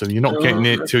ransom. You're not getting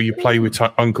it till you play with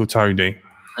Uncle Tony.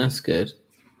 That's good.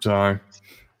 So,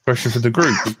 question for the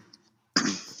group.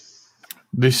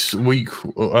 This week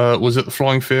was at the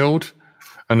flying field,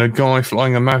 and a guy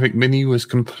flying a Mavic Mini was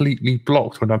completely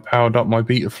blocked when I powered up my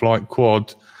Betaflight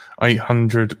Quad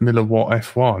 800 milliwatt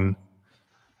F1.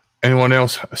 Anyone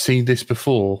else see this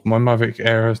before? My Mavic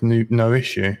Air has no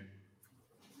issue.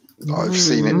 I've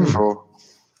seen it before.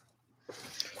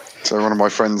 So one of my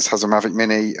friends has a Mavic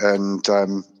Mini, and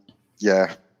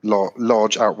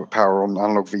large output power on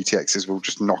analog VTXs will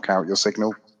just knock out your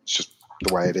signal. It's just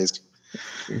the way it is.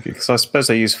 Because I suppose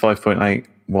they use 5.8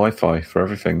 Wi-Fi for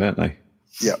everything, don't they?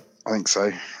 Yeah, I think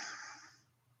so.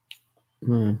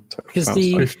 Because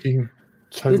the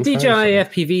DJI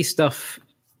FPV stuff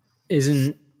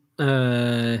isn't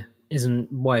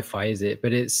Wi-Fi, is it?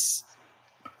 But it's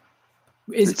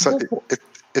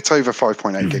over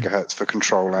 5.8 gigahertz for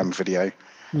control and video.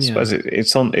 I suppose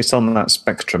it's on that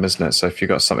spectrum, isn't it? So if you've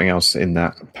got something else in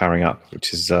that powering up,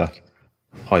 which is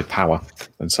high power,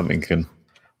 then something can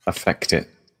affect it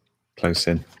close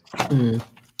in.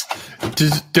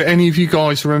 Do any of you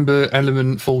guys remember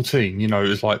Element 14? You know, it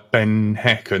was like Ben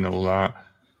Heck and all that.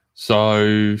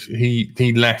 So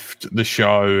he left the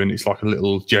show, and it's like a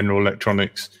little General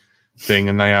Electronics thing,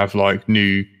 and they have like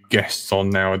new guests on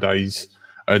nowadays.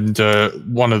 And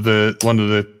one of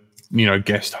the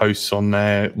guest hosts on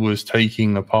there was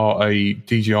taking apart a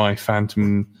DJI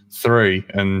Phantom 3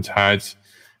 and had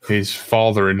his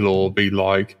father-in-law be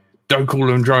like, "Don't call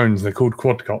them drones, they're called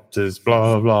quadcopters,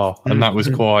 blah blah blah." And that was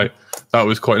quite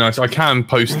nice. I can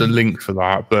post a link for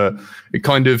that, but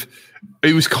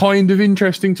it was kind of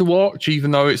interesting to watch,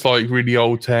 even though it's like really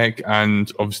old tech. And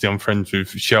obviously I'm friends with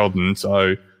Sheldon,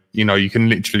 so you can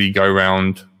literally go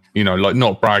around, like,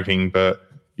 not bragging, but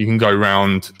you can go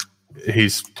around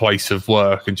his place of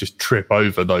work and just trip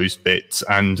over those bits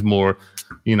and more.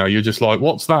 You're just like,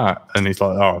 "What's that?" And he's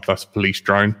like, "Oh, that's a police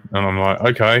drone." And I'm like,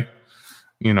 "Okay."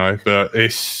 But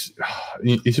it's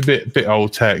a bit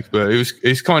old tech, but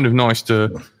it's kind of nice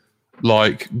to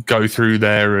like go through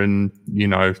there and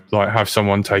like have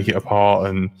someone take it apart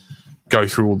and go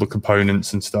through all the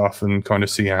components and stuff and kind of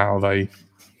see how they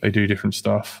do different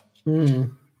stuff.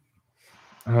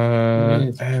 Are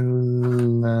you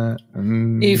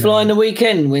flying the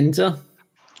weekend, Winter?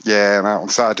 Yeah, I'm out on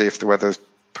Saturday if the weather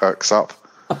perks up.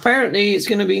 Apparently, it's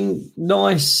going to be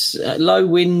nice, low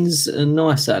winds and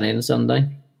nice Saturday and Sunday.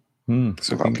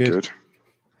 So that'd be good.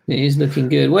 It is looking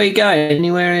good. Where are you going?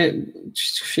 Anywhere?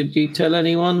 Should you tell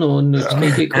anyone or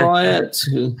keep it quiet?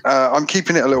 I'm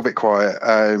keeping it a little bit quiet.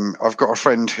 I've got a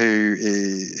friend who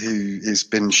has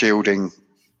been shielding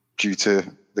due to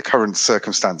the current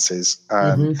circumstances.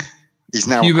 He's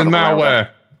now human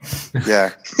malware.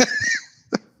 Yeah.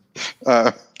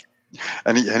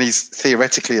 And he's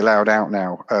theoretically allowed out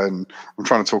now. I'm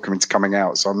trying to talk him into coming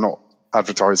out, so I'm not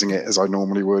advertising it as I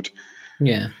normally would.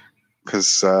 Yeah.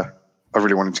 Because I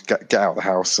really wanted to get out of the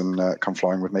house and come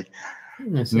flying with me.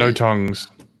 No tongues.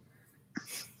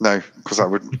 No, because that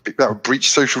would breach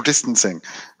social distancing.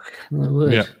 That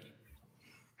would. Yeah.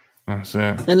 That's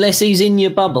it. Unless he's in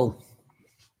your bubble.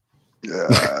 Don't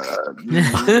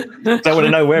want to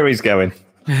know where he's going.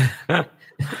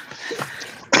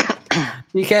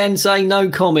 You can say no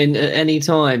comment at any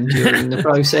time during the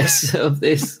process of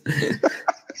this.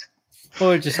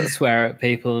 Or just swear at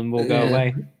people and we'll go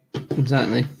away.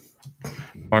 Exactly.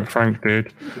 Like Frank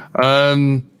did.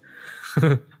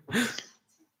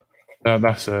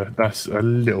 That's a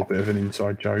little bit of an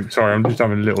inside joke. Sorry, I'm just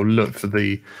having a little look for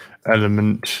the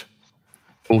Element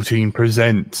 14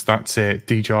 Presents. That's it,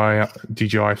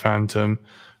 DJI Phantom.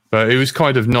 But it was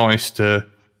kind of nice to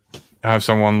have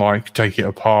someone like take it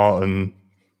apart and,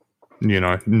 you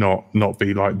know, not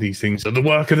be like these things are the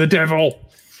work of the devil.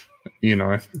 You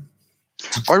know.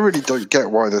 I really don't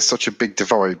get why there's such a big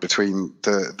divide between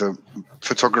the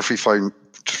photography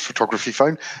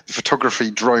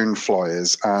drone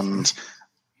flyers and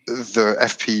the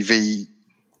FPV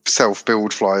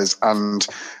self-build flyers and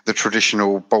the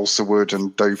traditional balsa wood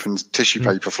and dope and tissue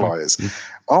paper flyers.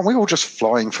 Aren't we all just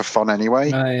flying for fun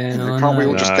anyway? Can't we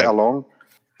all just get along?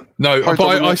 No,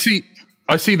 but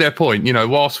I see their point. You know,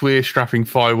 whilst we're strapping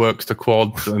fireworks to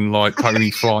quads and like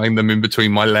totally flying them in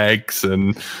between my legs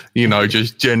and, you know,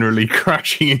 just generally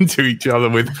crashing into each other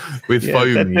with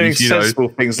foam. They're doing sensible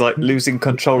things like losing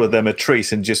control of their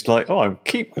matrice and just like, I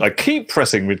keep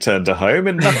pressing return to home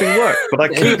and nothing works, but I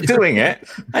keep doing it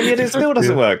and yet it still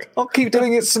doesn't work. I'll keep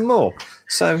doing it some more.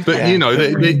 So, but you know,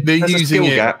 they're using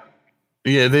it. Gap.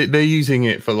 Yeah, they're using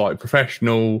it for like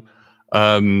professional.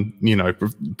 You know,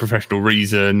 professional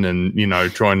reason and, you know,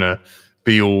 trying to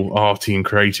be all arty and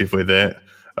creative with it.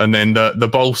 And then the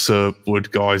balsa wood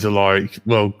guys are like,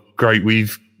 well, great,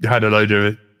 we've had a load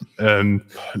of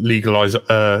legalized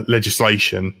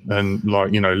legislation and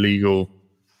like, you know, legal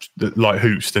like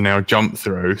hoops to now jump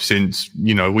through since,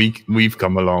 you know, we've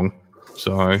come along.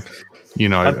 So, you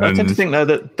know. I tend to think, though,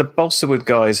 that the balsa wood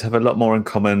guys have a lot more in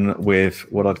common with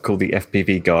what I'd call the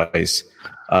FPV guys.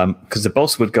 Because the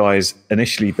balsa wood guys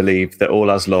initially believed that all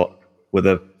us lot were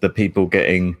the people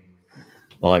getting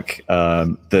like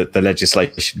the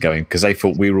legislation going, because they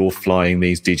thought we were all flying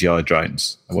these DJI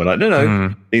drones. And we're like,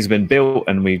 no, these have been built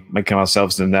and we make them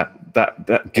ourselves, and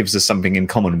that gives us something in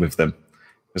common with them.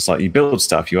 It's like you build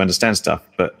stuff, you understand stuff,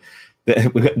 but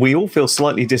we all feel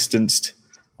slightly distanced,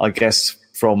 I guess,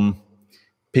 from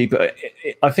people.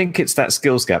 I think it's that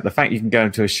skills gap. The fact you can go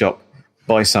into a shop,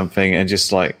 buy something and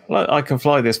just like, well, I can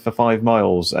fly this for 5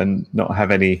 miles and not have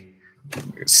any,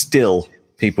 still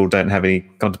people don't have any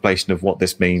contemplation of what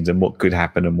this means and what could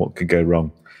happen and what could go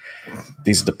wrong.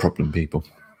 These are the problem people.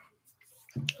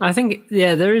 I think,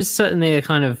 yeah, there is certainly a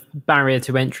kind of barrier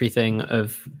to entry thing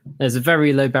of, there's a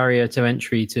very low barrier to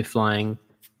entry to flying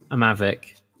a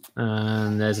Mavic.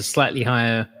 And there's a slightly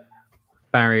higher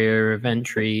barrier of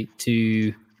entry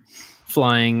to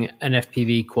flying an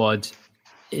FPV quad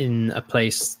in a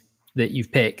place that you've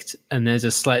picked, and there's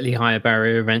a slightly higher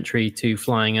barrier of entry to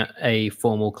flying at a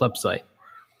formal club site,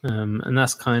 and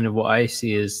that's kind of what I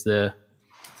see as the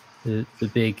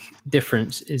big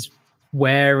difference is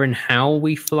where and how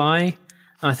we fly.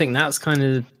 I think that's kind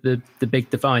of the big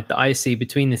divide that I see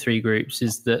between the three groups,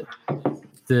 is that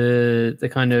the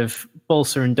kind of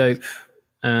balsa and dope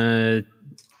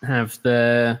have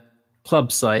their club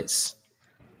sites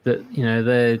that, you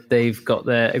know, they've got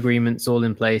their agreements all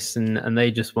in place, and they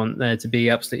just want there to be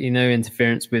absolutely no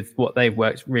interference with what they've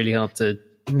worked really hard to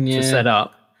set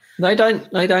up. They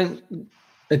don't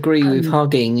agree with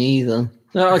hugging either.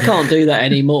 No, I can't do that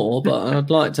anymore, but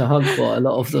I'd like to hug quite a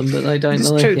lot of them, but they don't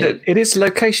like it. It is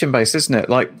location based, isn't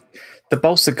it? Like the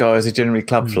balsa guys are generally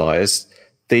club flyers.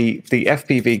 the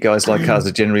FPV guys like us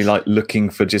are generally like looking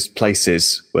for just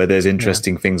places where there's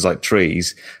interesting things like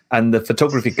trees, and the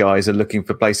photography guys are looking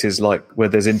for places like where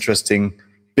there's interesting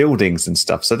buildings and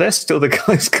stuff. So they're still the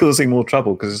guys causing more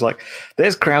trouble, because it's like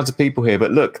there's crowds of people here,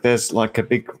 but look, there's like a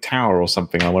big tower or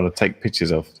something I want to take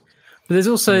pictures of. But there's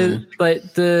also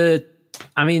like there's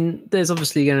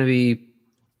obviously going to be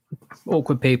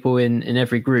awkward people in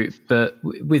every group, but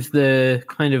with the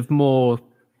kind of more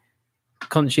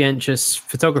conscientious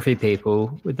photography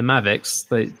people with the Mavics,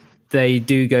 they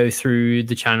do go through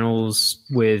the channels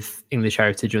with English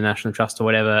Heritage or National Trust or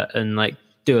whatever, and like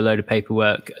do a load of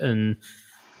paperwork and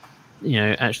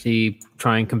actually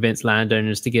try and convince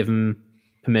landowners to give them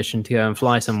permission to go and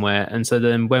fly somewhere. And so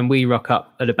then when we rock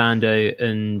up at a bando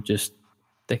and just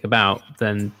dick about,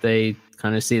 then they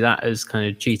kind of see that as kind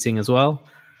of cheating as well.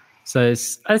 So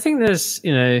I think there's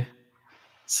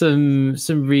some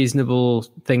reasonable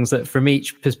things that from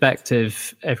each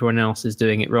perspective everyone else is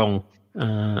doing it wrong,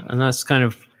 and that's kind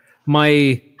of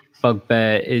my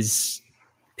bugbear, is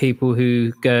people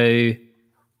who go,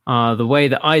 the way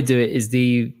that I do it is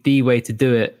the way to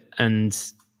do it, and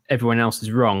everyone else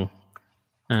is wrong.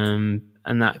 And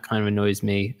that kind of annoys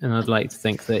me. And I'd like to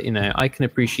think that, I can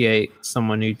appreciate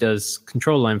someone who does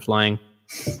control line flying,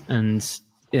 and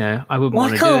I wouldn't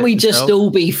want to do it. Why can't we just all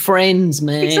be friends,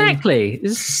 man? Exactly.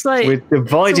 It's like we're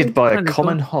divided by a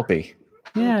common hobby.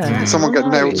 Yeah. Someone got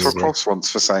nailed to a cross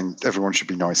once for saying everyone should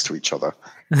be nice to each other.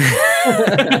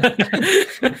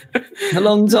 A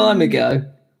long time ago.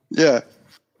 Yeah.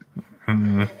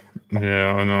 Yeah,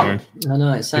 I know. I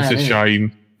know, it's sad. It's a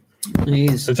shame.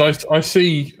 It is. As I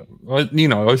see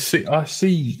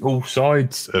all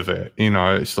sides of it.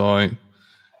 It's like,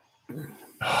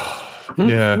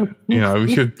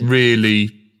 we should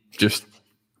really just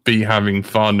be having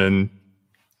fun and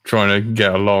trying to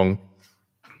get along.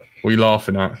 What are you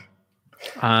laughing at?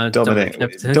 Dominic's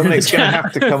going to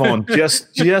have to come on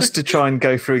just to try and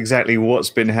go through exactly what's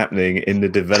been happening in the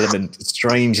development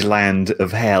strange land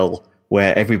of hell,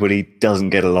 where everybody doesn't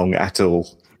get along at all.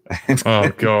 Oh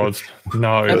God,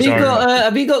 no!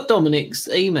 Have you got Dominic's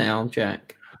email,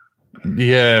 Jack?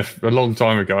 Yeah, a long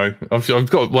time ago. I've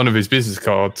got one of his business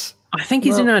cards. I think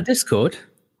he's in our Discord.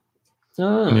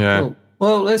 Oh, yeah. Cool.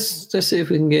 Well, let's see if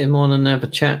we can get him on and have a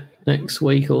chat next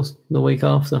week or the week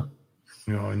after.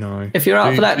 Yeah, I know. If you're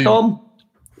up for that, Dom.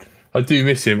 I do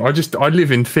miss him. I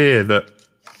live in fear that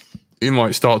he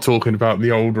might start talking about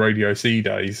the old Radio C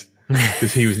days,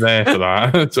 because he was there for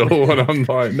that. That's all. And I'm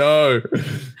like, no.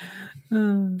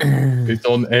 It's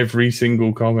on every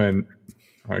single comment.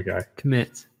 Okay.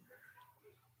 Commit.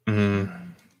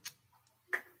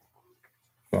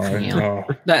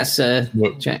 That's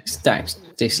Jack's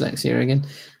dyslexia again.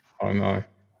 I know.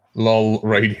 LOL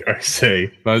Radio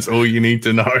C. That's all you need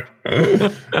to know.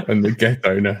 And the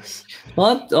ghetto-ness.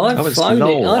 I've flown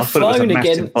it. I've flown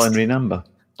against binary number.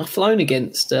 I've flown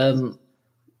against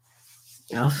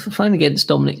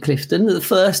Dominic Clifton at the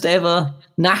first ever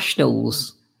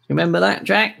Nationals. Remember that,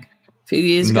 Jack? A few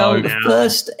years ago, the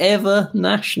first ever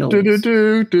Nationals.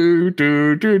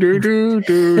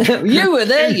 You were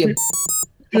there, you.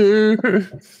 I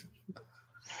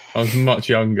was much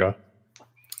younger.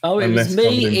 Oh, it was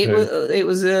me. It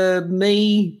was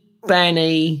me,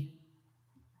 Banny,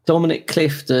 Dominic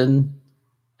Clifton,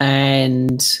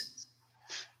 and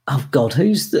oh God,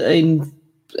 who's in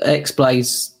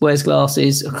X-Blaze? Wears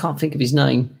glasses. I can't think of his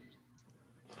name.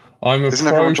 I'm a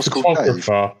pro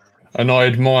photographer, and I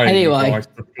admire you guys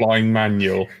for flying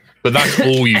manual. But that's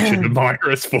all you should admire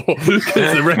us for, because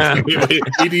the rest of it, we're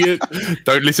idiots.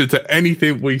 Don't listen to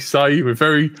anything we say.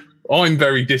 I'm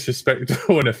very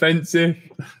disrespectful and offensive.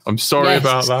 I'm sorry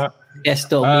about that. Yes,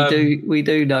 Dom, we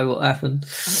do know what happened.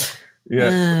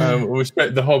 Yeah,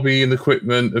 respect the hobby and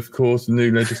equipment, of course, the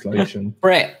new legislation.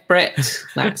 Brett,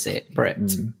 that's it, Brett.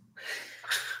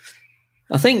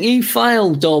 I think you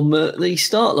failed, Dom, at the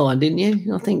start line, didn't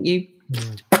you? I think you.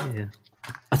 Yeah.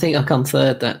 I think I come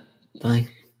third that day.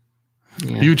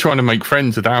 Yeah. You were trying to make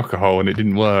friends with alcohol and it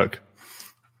didn't work.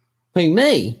 Who,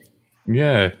 me?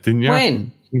 Yeah, didn't you?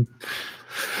 When?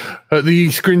 At the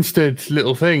Grinstead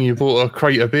little thing, you bought a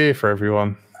crate of beer for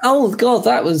everyone. Oh God,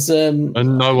 that was. And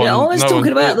no one. I was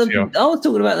talking about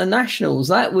the Nationals.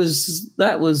 That was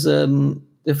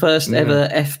the first ever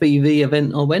FPV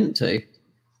event I went to.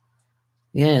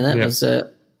 Yeah, that was.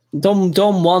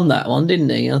 Dom won that one, didn't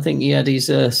he? I think he had his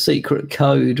secret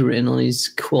code written on his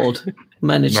quad.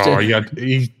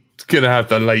 He's gonna have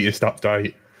the latest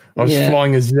update. I was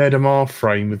flying a ZMR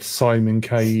frame with Simon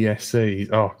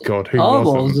KESC. Oh God, who I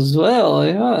was as well.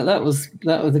 Yeah, that was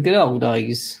the good old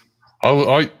days.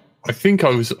 I I think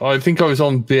I was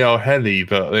on BL Heli,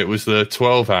 but it was the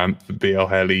 12 amp BL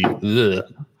Heli. Ugh.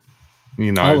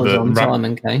 You know, I was the on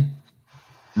Simon K.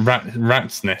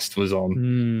 Rat's Nest was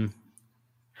on.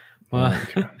 Well,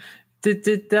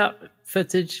 did that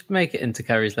footage make it into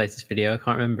Curry's latest video? I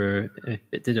can't remember if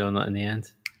it did or not in the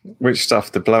end. Which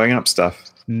stuff? The blowing up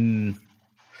stuff?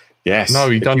 Yes. No,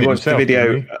 he If done you it watched the himself,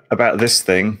 video didn't he? about this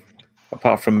thing.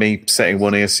 Apart from me setting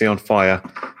one ESC on fire,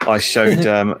 I showed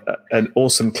an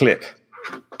awesome clip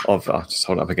of. I'll just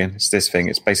hold it up again. It's this thing.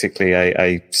 It's basically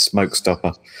a smoke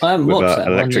stopper I haven't with watched an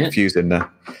that electric one yet. fuse in there.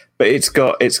 But it's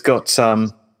got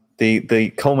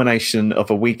the culmination of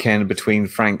a weekend between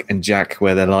Frank and Jack,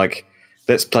 where they're like,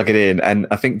 let's plug it in. And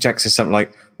I think Jack says something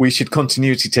like, we should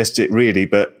continuity test it really,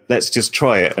 but let's just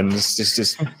try it and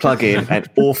just plug in, and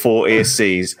all 4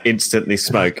 ESCs instantly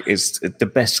smoke. It's the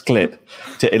best clip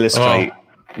to illustrate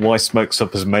why smoke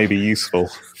stoppers may be useful.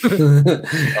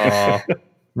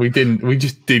 We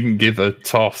just didn't give a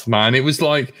toss, man. It was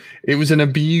an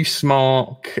abuse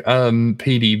mark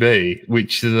PDB,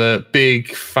 which is a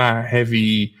big, fat,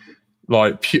 heavy,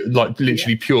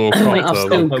 literally pure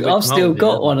copper. I've still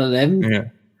got one of them. Yeah.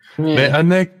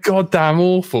 They're goddamn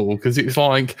awful, because it's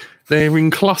like they're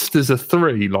in clusters of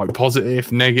 3, like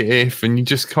positive, negative, and you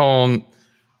just can't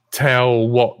tell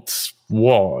what's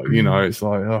what. You know, it's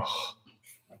like, oh.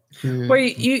 Well,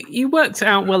 you worked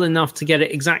out well enough to get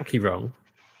it exactly wrong.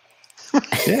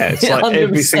 Yeah, it's like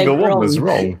every 100% single one was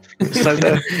wrong. wrong. So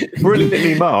they're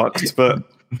brilliantly marked, but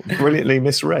brilliantly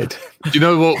misread. Do you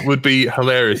know what would be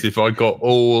hilarious if I got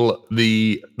all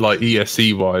the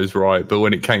ESC wires right, but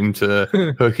when it came to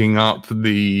hooking up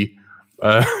the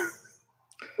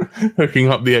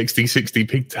XT60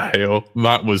 pigtail,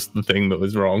 that was the thing that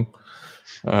was wrong.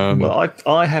 Well,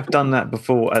 I have done that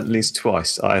before at least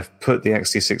twice. I've put the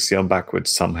XT60 on backwards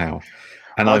somehow,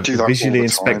 and I've do that all visually the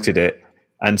inspected it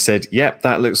and said, "Yep,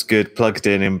 that looks good." Plugged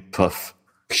in and puff,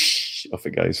 off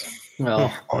it goes.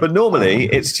 Oh, But normally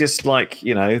it's just like,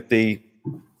 you know,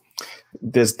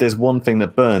 there's one thing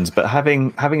that burns, but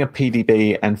having a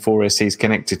PDB and 4 ESCs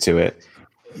connected to it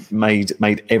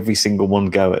made every single one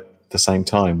go at the same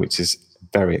time, which is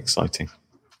very exciting.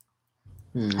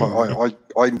 I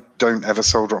don't ever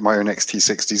solder up my own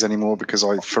XT60s anymore, because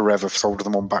I forever solder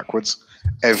them on backwards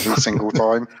every single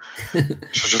time. So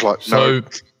just like, no. So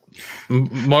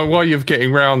my way of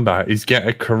getting around that is get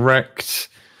a correct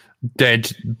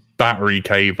dead battery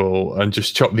cable and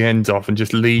just chop the ends off and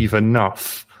just leave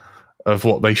enough of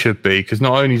what they should be, because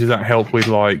not only does that help with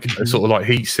a sort of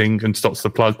heat sink and stops the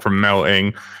plug from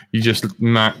melting, you just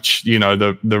match, you know,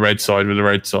 the red side with the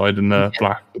red side and the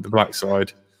black with the black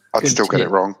side. I'd still get it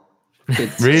wrong.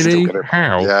 Really? get it.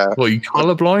 How? Yeah. What, are you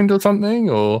colorblind or something?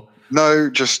 Or No,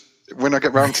 just when I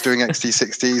get round to doing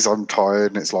XT60s, I'm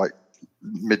tired and it's like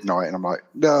midnight, and I'm like,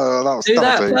 no, do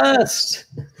that that'll do. first.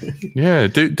 yeah,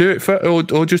 do it for,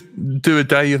 or just do a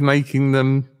day of making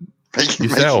them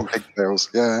yourself. Making pigtails,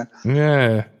 yeah.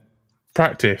 Yeah,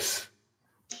 practice.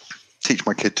 Teach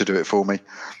my kid to do it for me.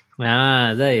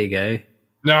 Ah, there you go.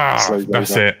 Slow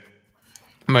That's labour. it.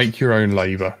 Make your own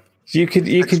labour. You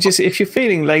can just, if you're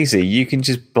feeling lazy, you can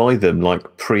just buy them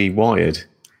pre-wired.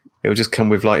 It'll just come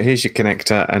with here's your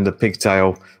connector and the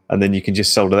pigtail, and then you can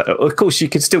just solder that. Of course, you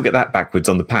can still get that backwards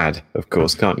on the pad, of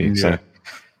course, can't you? Yeah. So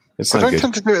it's I no don't good.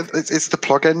 tend to do it. It's the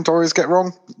plug end I always get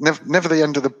wrong. Never the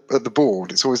end of the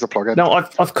board. It's always the plug end. No,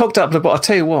 I've cocked up but I'll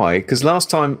tell you why. Because the last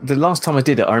time I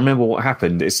did it, I remember what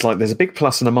happened. It's like there's a big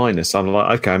plus and a minus. I'm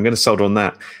like, okay, I'm going to solder on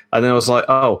that, and then I was like,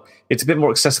 oh, it's a bit more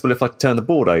accessible if I turn the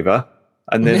board over.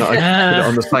 And then I put it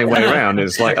on the same way around. And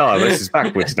it's like, oh, this is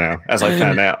backwards now, as I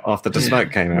found out after the smoke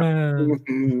came out.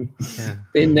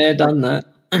 Been there, done that.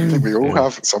 I think we all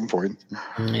have at some point.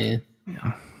 Yeah.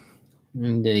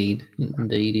 Indeed.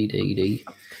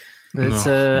 It's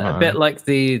a bit like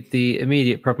the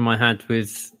immediate problem I had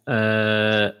with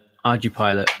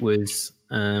RGPilot was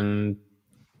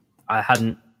I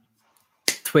hadn't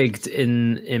twigged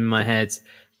in my head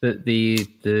that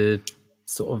the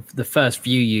sort of the first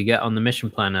view you get on the mission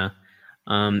planner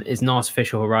is an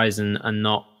artificial horizon and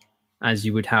not, as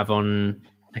you would have on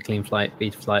a Clean Flight,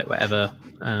 Beta Flight, whatever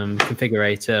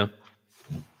configurator,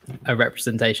 a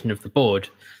representation of the board.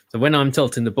 So when I'm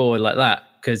tilting the board like that,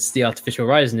 because the artificial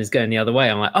horizon is going the other way,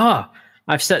 I'm like,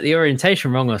 I've set the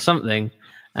orientation wrong or something.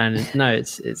 And no,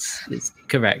 it's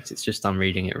correct. It's just I'm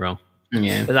reading it wrong.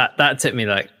 Yeah. But that took me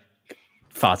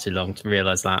far too long to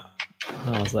realize that.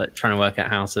 I was trying to work out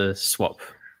how to swap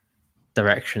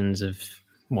directions of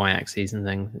y-axes and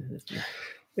things.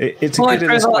 It's a good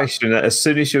illustration that as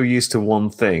soon as you're used to one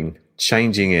thing,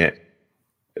 changing it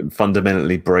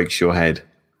fundamentally breaks your head.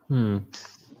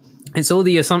 It's all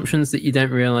the assumptions that you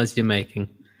don't realize you're making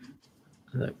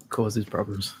that causes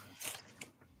problems.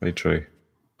 Very true.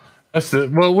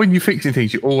 Well, when you're fixing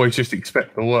things, you always just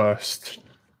expect the worst.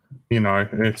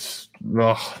 It's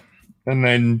and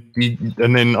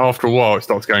then after a while it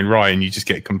starts going right, and you just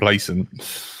get complacent.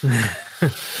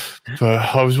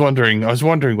 But I was wondering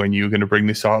when you were going to bring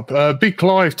this up. Big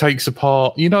Clive takes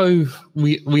apart.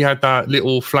 We had that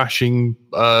little flashing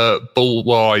ball.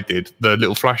 Well, I did the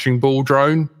little flashing ball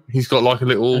drone. He's got like a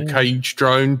little cage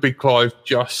drone. Big Clive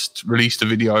just released a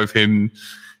video of him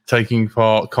taking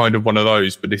apart kind of one of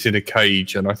those, but it's in a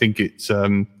cage, and I think it's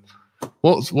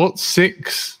what's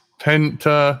 6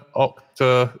 penta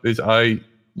octa is 8.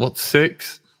 What's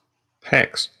 6?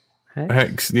 Hex.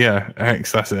 Yeah,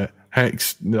 hex. That's it.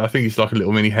 Hex. I think it's like a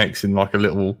little mini hex in like a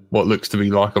little what looks to be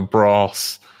like a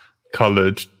brass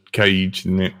coloured cage,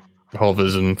 and it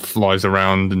hovers and flies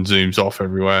around and zooms off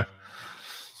everywhere.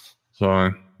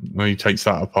 So he takes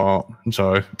that apart.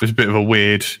 So there's a bit of a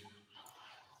weird,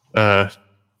 like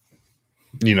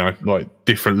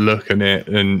different look in it,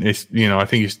 and it's I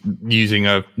think it's using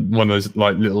one of those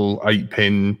like little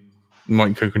 8-pin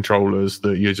microcontrollers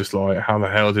that you're just like, how the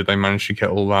hell did they manage to get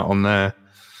all that on there?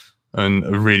 And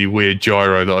a really weird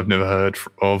gyro that I've never heard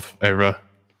of ever.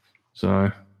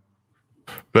 So,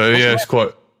 but yeah, it's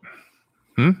quite.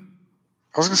 I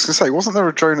was just going to say, wasn't there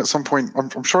a drone at some point?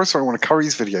 I'm sure I saw one of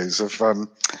Curry's videos of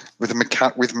with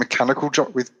mechanical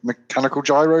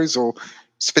gyros or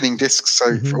spinning discs,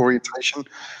 so for orientation,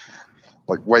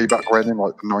 like way back when in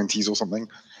like the 90s or something.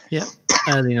 Yeah,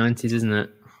 early 90s, isn't it?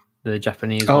 The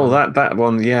Japanese. Oh, one. that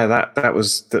one, yeah, that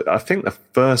was I think the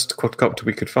first quadcopter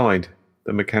we could find,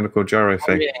 the mechanical gyro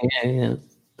thing, Yeah.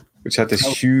 which had this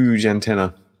huge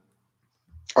antenna.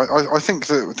 I think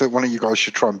that one of you guys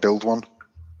should try and build one.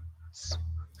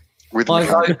 I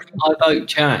vote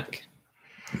Jack.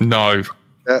 No.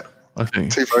 Yeah. I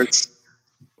think 2 votes.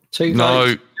 2 no.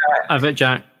 votes. I vote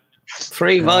Jack.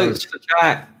 3 votes for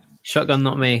Jack. Shotgun,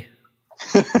 not me.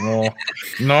 No,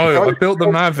 I built the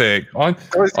Mavic. I'm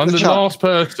the last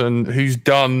person who's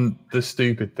done the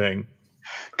stupid thing.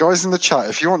 Guys in the chat,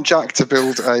 if you want Jack to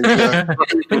build a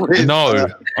no,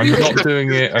 I'm not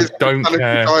doing it. I don't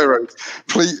care. Gyros,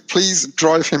 please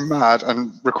drive him mad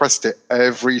and request it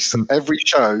every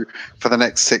show for the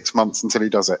next 6 months until he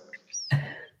does it.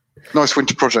 Nice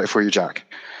winter project for you, Jack.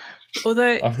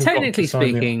 Although technically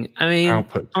speaking, I mean,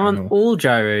 aren't all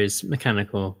gyros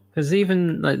mechanical? Because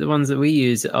even like the ones that we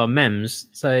use are MEMS.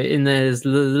 So there's the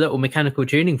little mechanical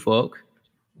tuning fork.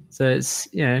 So it's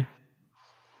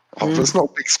Oh, but it's not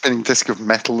a big spinning disc of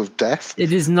metal of death.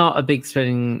 It is not a big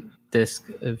spinning disc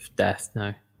of death.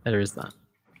 No, there is that.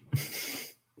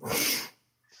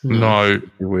 No,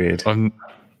 weird. I'm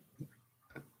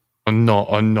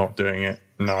not doing it.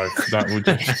 No, that would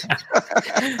just.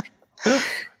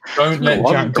 Don't let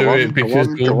Jack do it because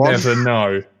we'll never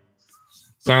know.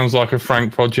 Sounds like a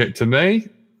Frank project to me.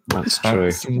 That's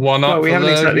true. Well, we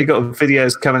haven't exactly got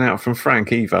videos coming out from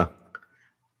Frank either.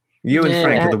 You and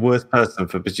Frank are the worst person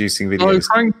for producing videos.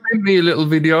 Oh, Frank sent me a little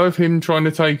video of him trying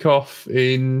to take off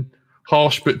in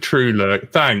Harsh But True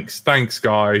Look. Thanks,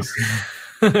 guys.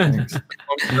 Thanks.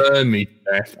 Learn me to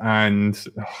death, and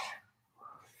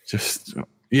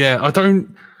I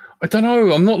don't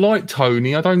know. I'm not like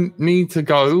Tony. I don't need to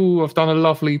go, "Oh, I've done a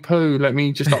lovely poo. Let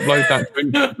me just upload that to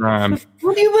Instagram."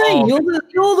 What do you mean? You're the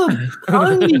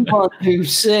only one who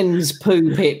sends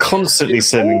poo pictures. Constantly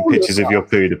sending pictures of your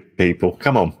poo to people.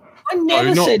 Come on. I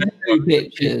never send poo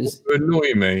pictures. You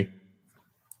annoy me,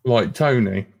 like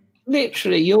Tony.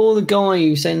 Literally, you're the guy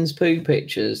who sends poo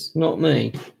pictures, not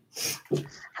me.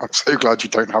 I'm so glad you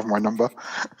don't have my number.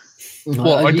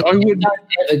 Well, I would not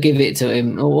ever give it to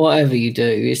him, or whatever you do.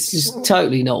 It's just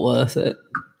totally not worth it.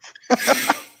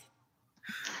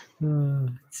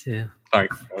 Yeah.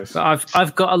 Thanks, guys. But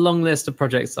I've got a long list of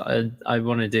projects that I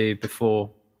want to do before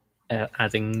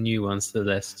adding new ones to the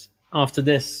list. After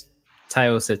this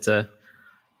tail sitter,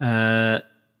 a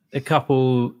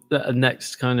couple that are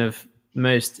next kind of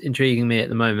most intriguing me at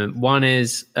the moment. One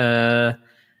is an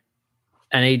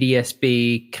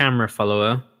ADS-B camera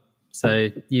follower. So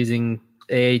using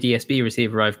the ADS-B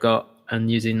receiver I've got and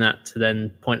using that to then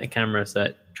point a camera so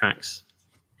it tracks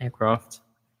aircraft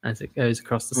as it goes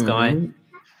across the sky,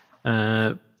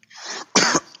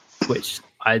 which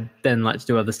I'd then like to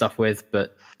do other stuff with,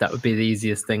 but that would be the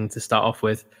easiest thing to start off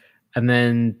with. And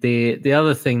then the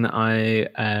other thing that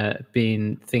I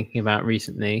been thinking about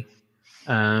recently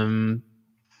has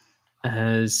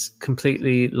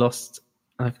completely lost.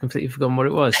 I've completely forgotten what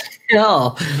it was.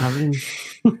 Yeah. I've been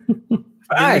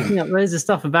looking up loads of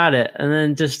stuff about it, and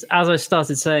then just as I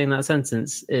started saying that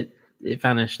sentence, it it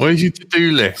vanished. Where's your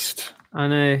to-do list? I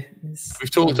know.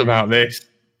 We've talked about this.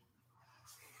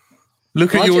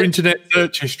 Look at your internet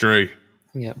search history.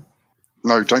 Yeah.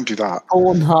 No, don't do that.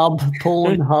 Pornhub.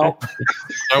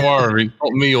 Don't worry, it's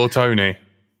not me or Tony.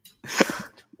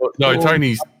 No,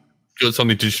 Tony's got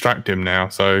something to distract him now,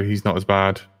 so he's not as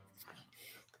bad.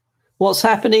 What's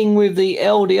happening with the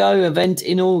LDO event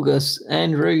in August,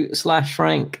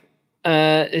 Andrew/Frank?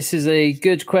 This is a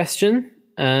good question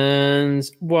and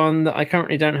one that I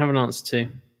currently don't have an answer to.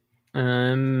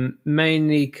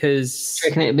 Mainly because... Do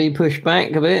you reckon it'll be pushed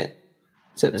back a bit?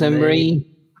 September-y?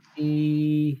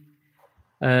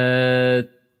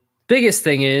 Biggest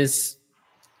thing is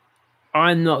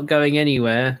I'm not going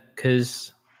anywhere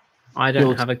because I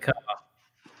don't have a car.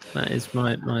 That is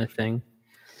my thing.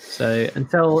 So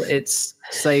until it's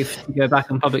safe to go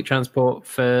back on public transport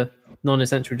for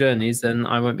non-essential journeys, then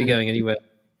I won't be going anywhere.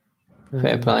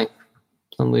 Fair play.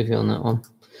 I'm with you on that one.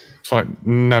 It's like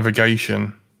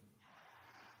navigation.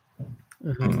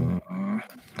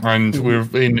 And we're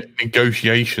in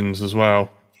negotiations as well.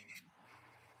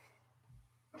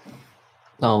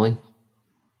 Are we?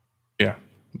 Yeah,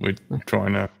 we're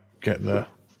trying to get there.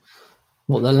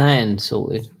 What, the land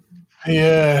sorted?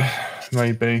 Yeah,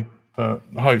 maybe, but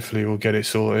hopefully we'll get it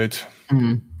sorted.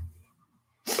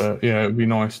 But yeah, it'd be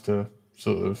nice to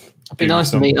sort of... It'd be nice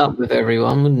to meet up with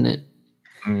everyone, wouldn't it?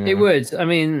 Yeah. It would. I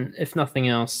mean, if nothing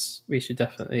else, we should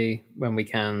definitely, when we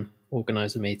can,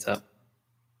 organise a meetup.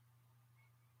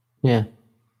 Yeah.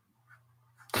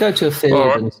 Go to a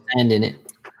field and stand in it.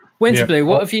 Winterblue,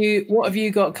 what have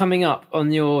you got coming up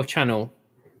on your channel,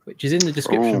 which is in the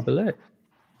description below?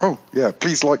 Oh, yeah.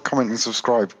 Please like, comment, and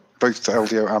subscribe, both to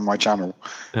LDO and my channel,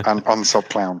 and Unsub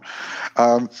Clown.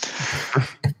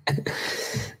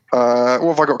 What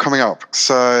have I got coming up?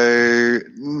 So,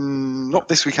 not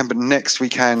this weekend, but next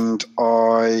weekend,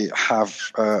 I have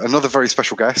another very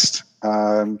special guest.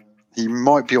 He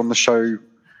might be on the show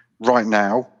right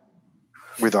now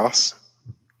with us.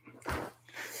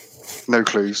 No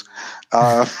clues.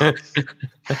 I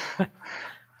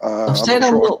said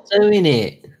I'm not doing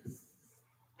it.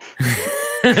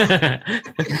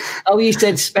 Oh, you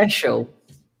said special.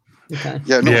 Okay.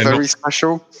 Yeah, not very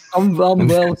special. I'm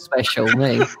well special,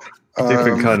 me.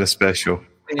 Different kind of special.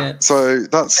 Yeah. So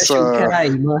that's Special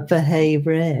K, my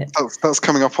favourite. that's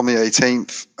coming up on the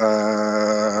 18th.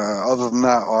 Other than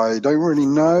that, I don't really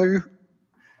know.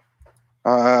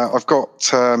 I've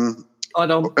got. I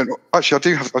don't.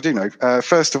 Actually, I do know.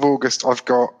 1st of August, I've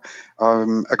got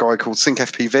a guy called Sync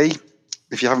FPV.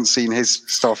 If you haven't seen his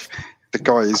stuff, the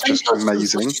guy is just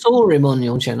amazing. I saw him on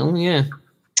your channel, yeah.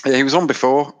 Yeah, he was on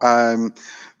before,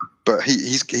 but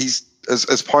he's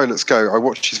as pilots go. I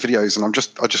watch his videos, and I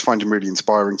just find him really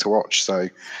inspiring to watch. So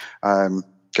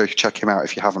go check him out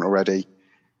if you haven't already.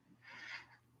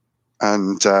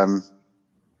 And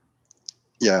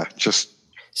yeah, just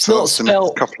it's not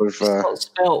spelled. It's not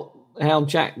spelled how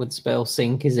Jack would spell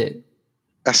sync, is it?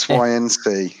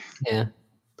 SYNC. Yeah,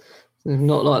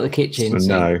 not like the kitchen.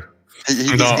 No.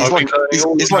 He's like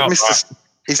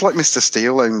Mr.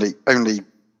 Steele, only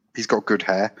he's got good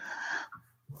hair.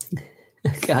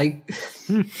 Okay.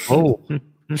 Oh,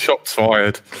 shots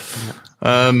fired.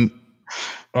 I've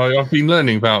been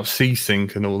learning about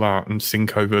C-Sync and all that, and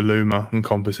sync over Luma and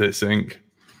composite sync.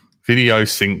 Video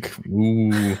sync.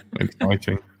 Ooh,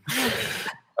 exciting.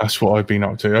 That's what I've been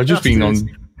up to. I've just been on...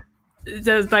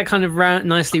 That kind of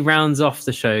nicely rounds off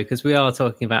the show, because we are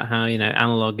talking about how,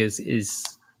 analog is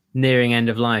nearing end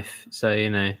of life. So,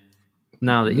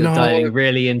 now that you're diving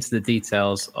really into the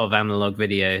details of analog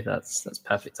video, that's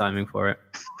perfect timing for it.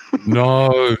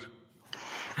 No.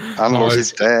 Analog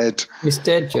is dead. It's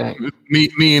dead, Jack.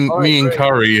 Me and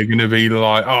Curry are going to be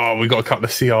like, we got a couple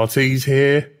of CRTs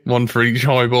here, one for each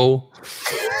eyeball.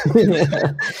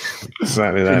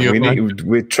 Exactly that.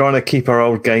 We're trying to keep our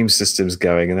old game systems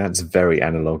going, and that's very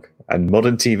analog. And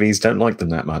modern TVs don't like them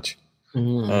that much.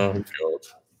 Oh, God.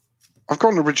 I've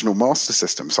got an original Master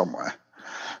System somewhere.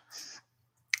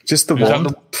 Just the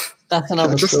one. That's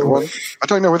another just the one. I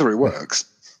don't know whether it works,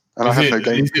 and I have no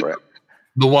games for it.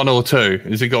 The 1 or 2?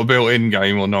 Has it got a built-in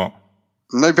game or not?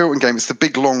 No built-in game. It's the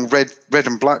big, long red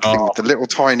and black thing with the little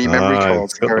tiny memory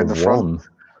cards that go in the front.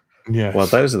 Yeah. Well,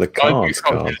 those are the cards.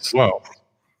 Well,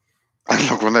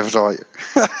 Analog will never die.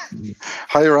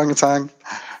 Hi, Orangutan.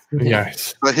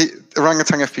 Yes.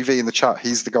 Orangutan FPV in the chat.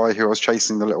 He's the guy who I was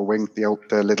chasing the little wing, the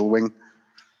little wing.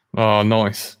 Oh,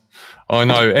 nice. I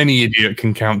know any idiot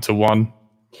can count to 1.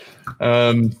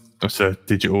 That's a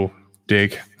digital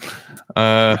dig.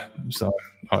 So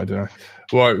I don't know.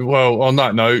 Right. Well, on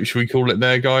that note, should we call it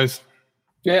there, guys?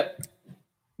 Yep.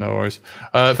 No worries.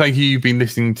 Thank you. You've been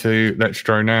listening to Let's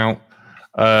Drone Out.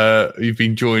 You've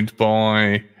been joined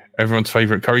by everyone's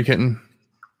favourite curry kitten,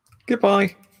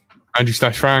 Goodbye. Andrew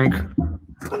Stash Frank,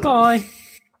 Bye.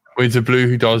 Winter Blue,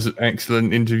 who does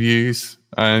excellent interviews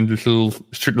and little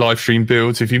live stream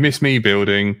builds. If you miss me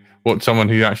building, watch someone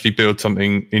who actually builds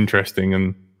something interesting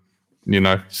and,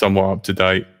 somewhat up to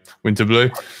date. Winter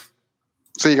Blue.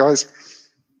 See you guys.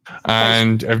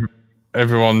 And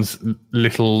everyone's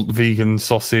little vegan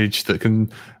sausage that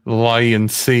can lay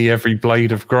and see every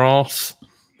blade of grass.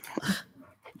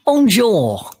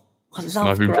 Bonjour. I love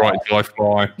I've been grass. bright life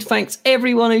by. Thanks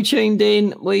everyone who tuned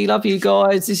in. We love you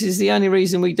guys. This is the only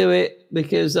reason we do it,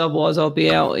 because otherwise I'll be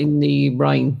out in the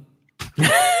rain.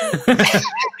 Hanging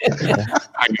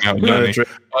out with Danny.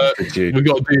 We've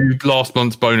got to do last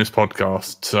month's bonus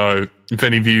podcast. So if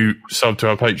any of you sub to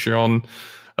our Patreon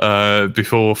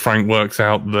before Frank works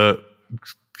out that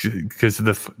because of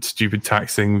the stupid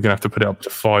tax thing, we're going to have to put it up to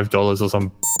 $5 or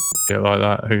some shit like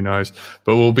that. Who knows?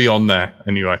 But we'll be on there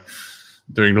anyway.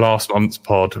 Doing last month's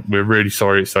pod. We're really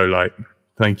sorry it's so late.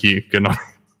 Thank you. Good night.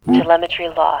 Telemetry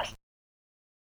lost.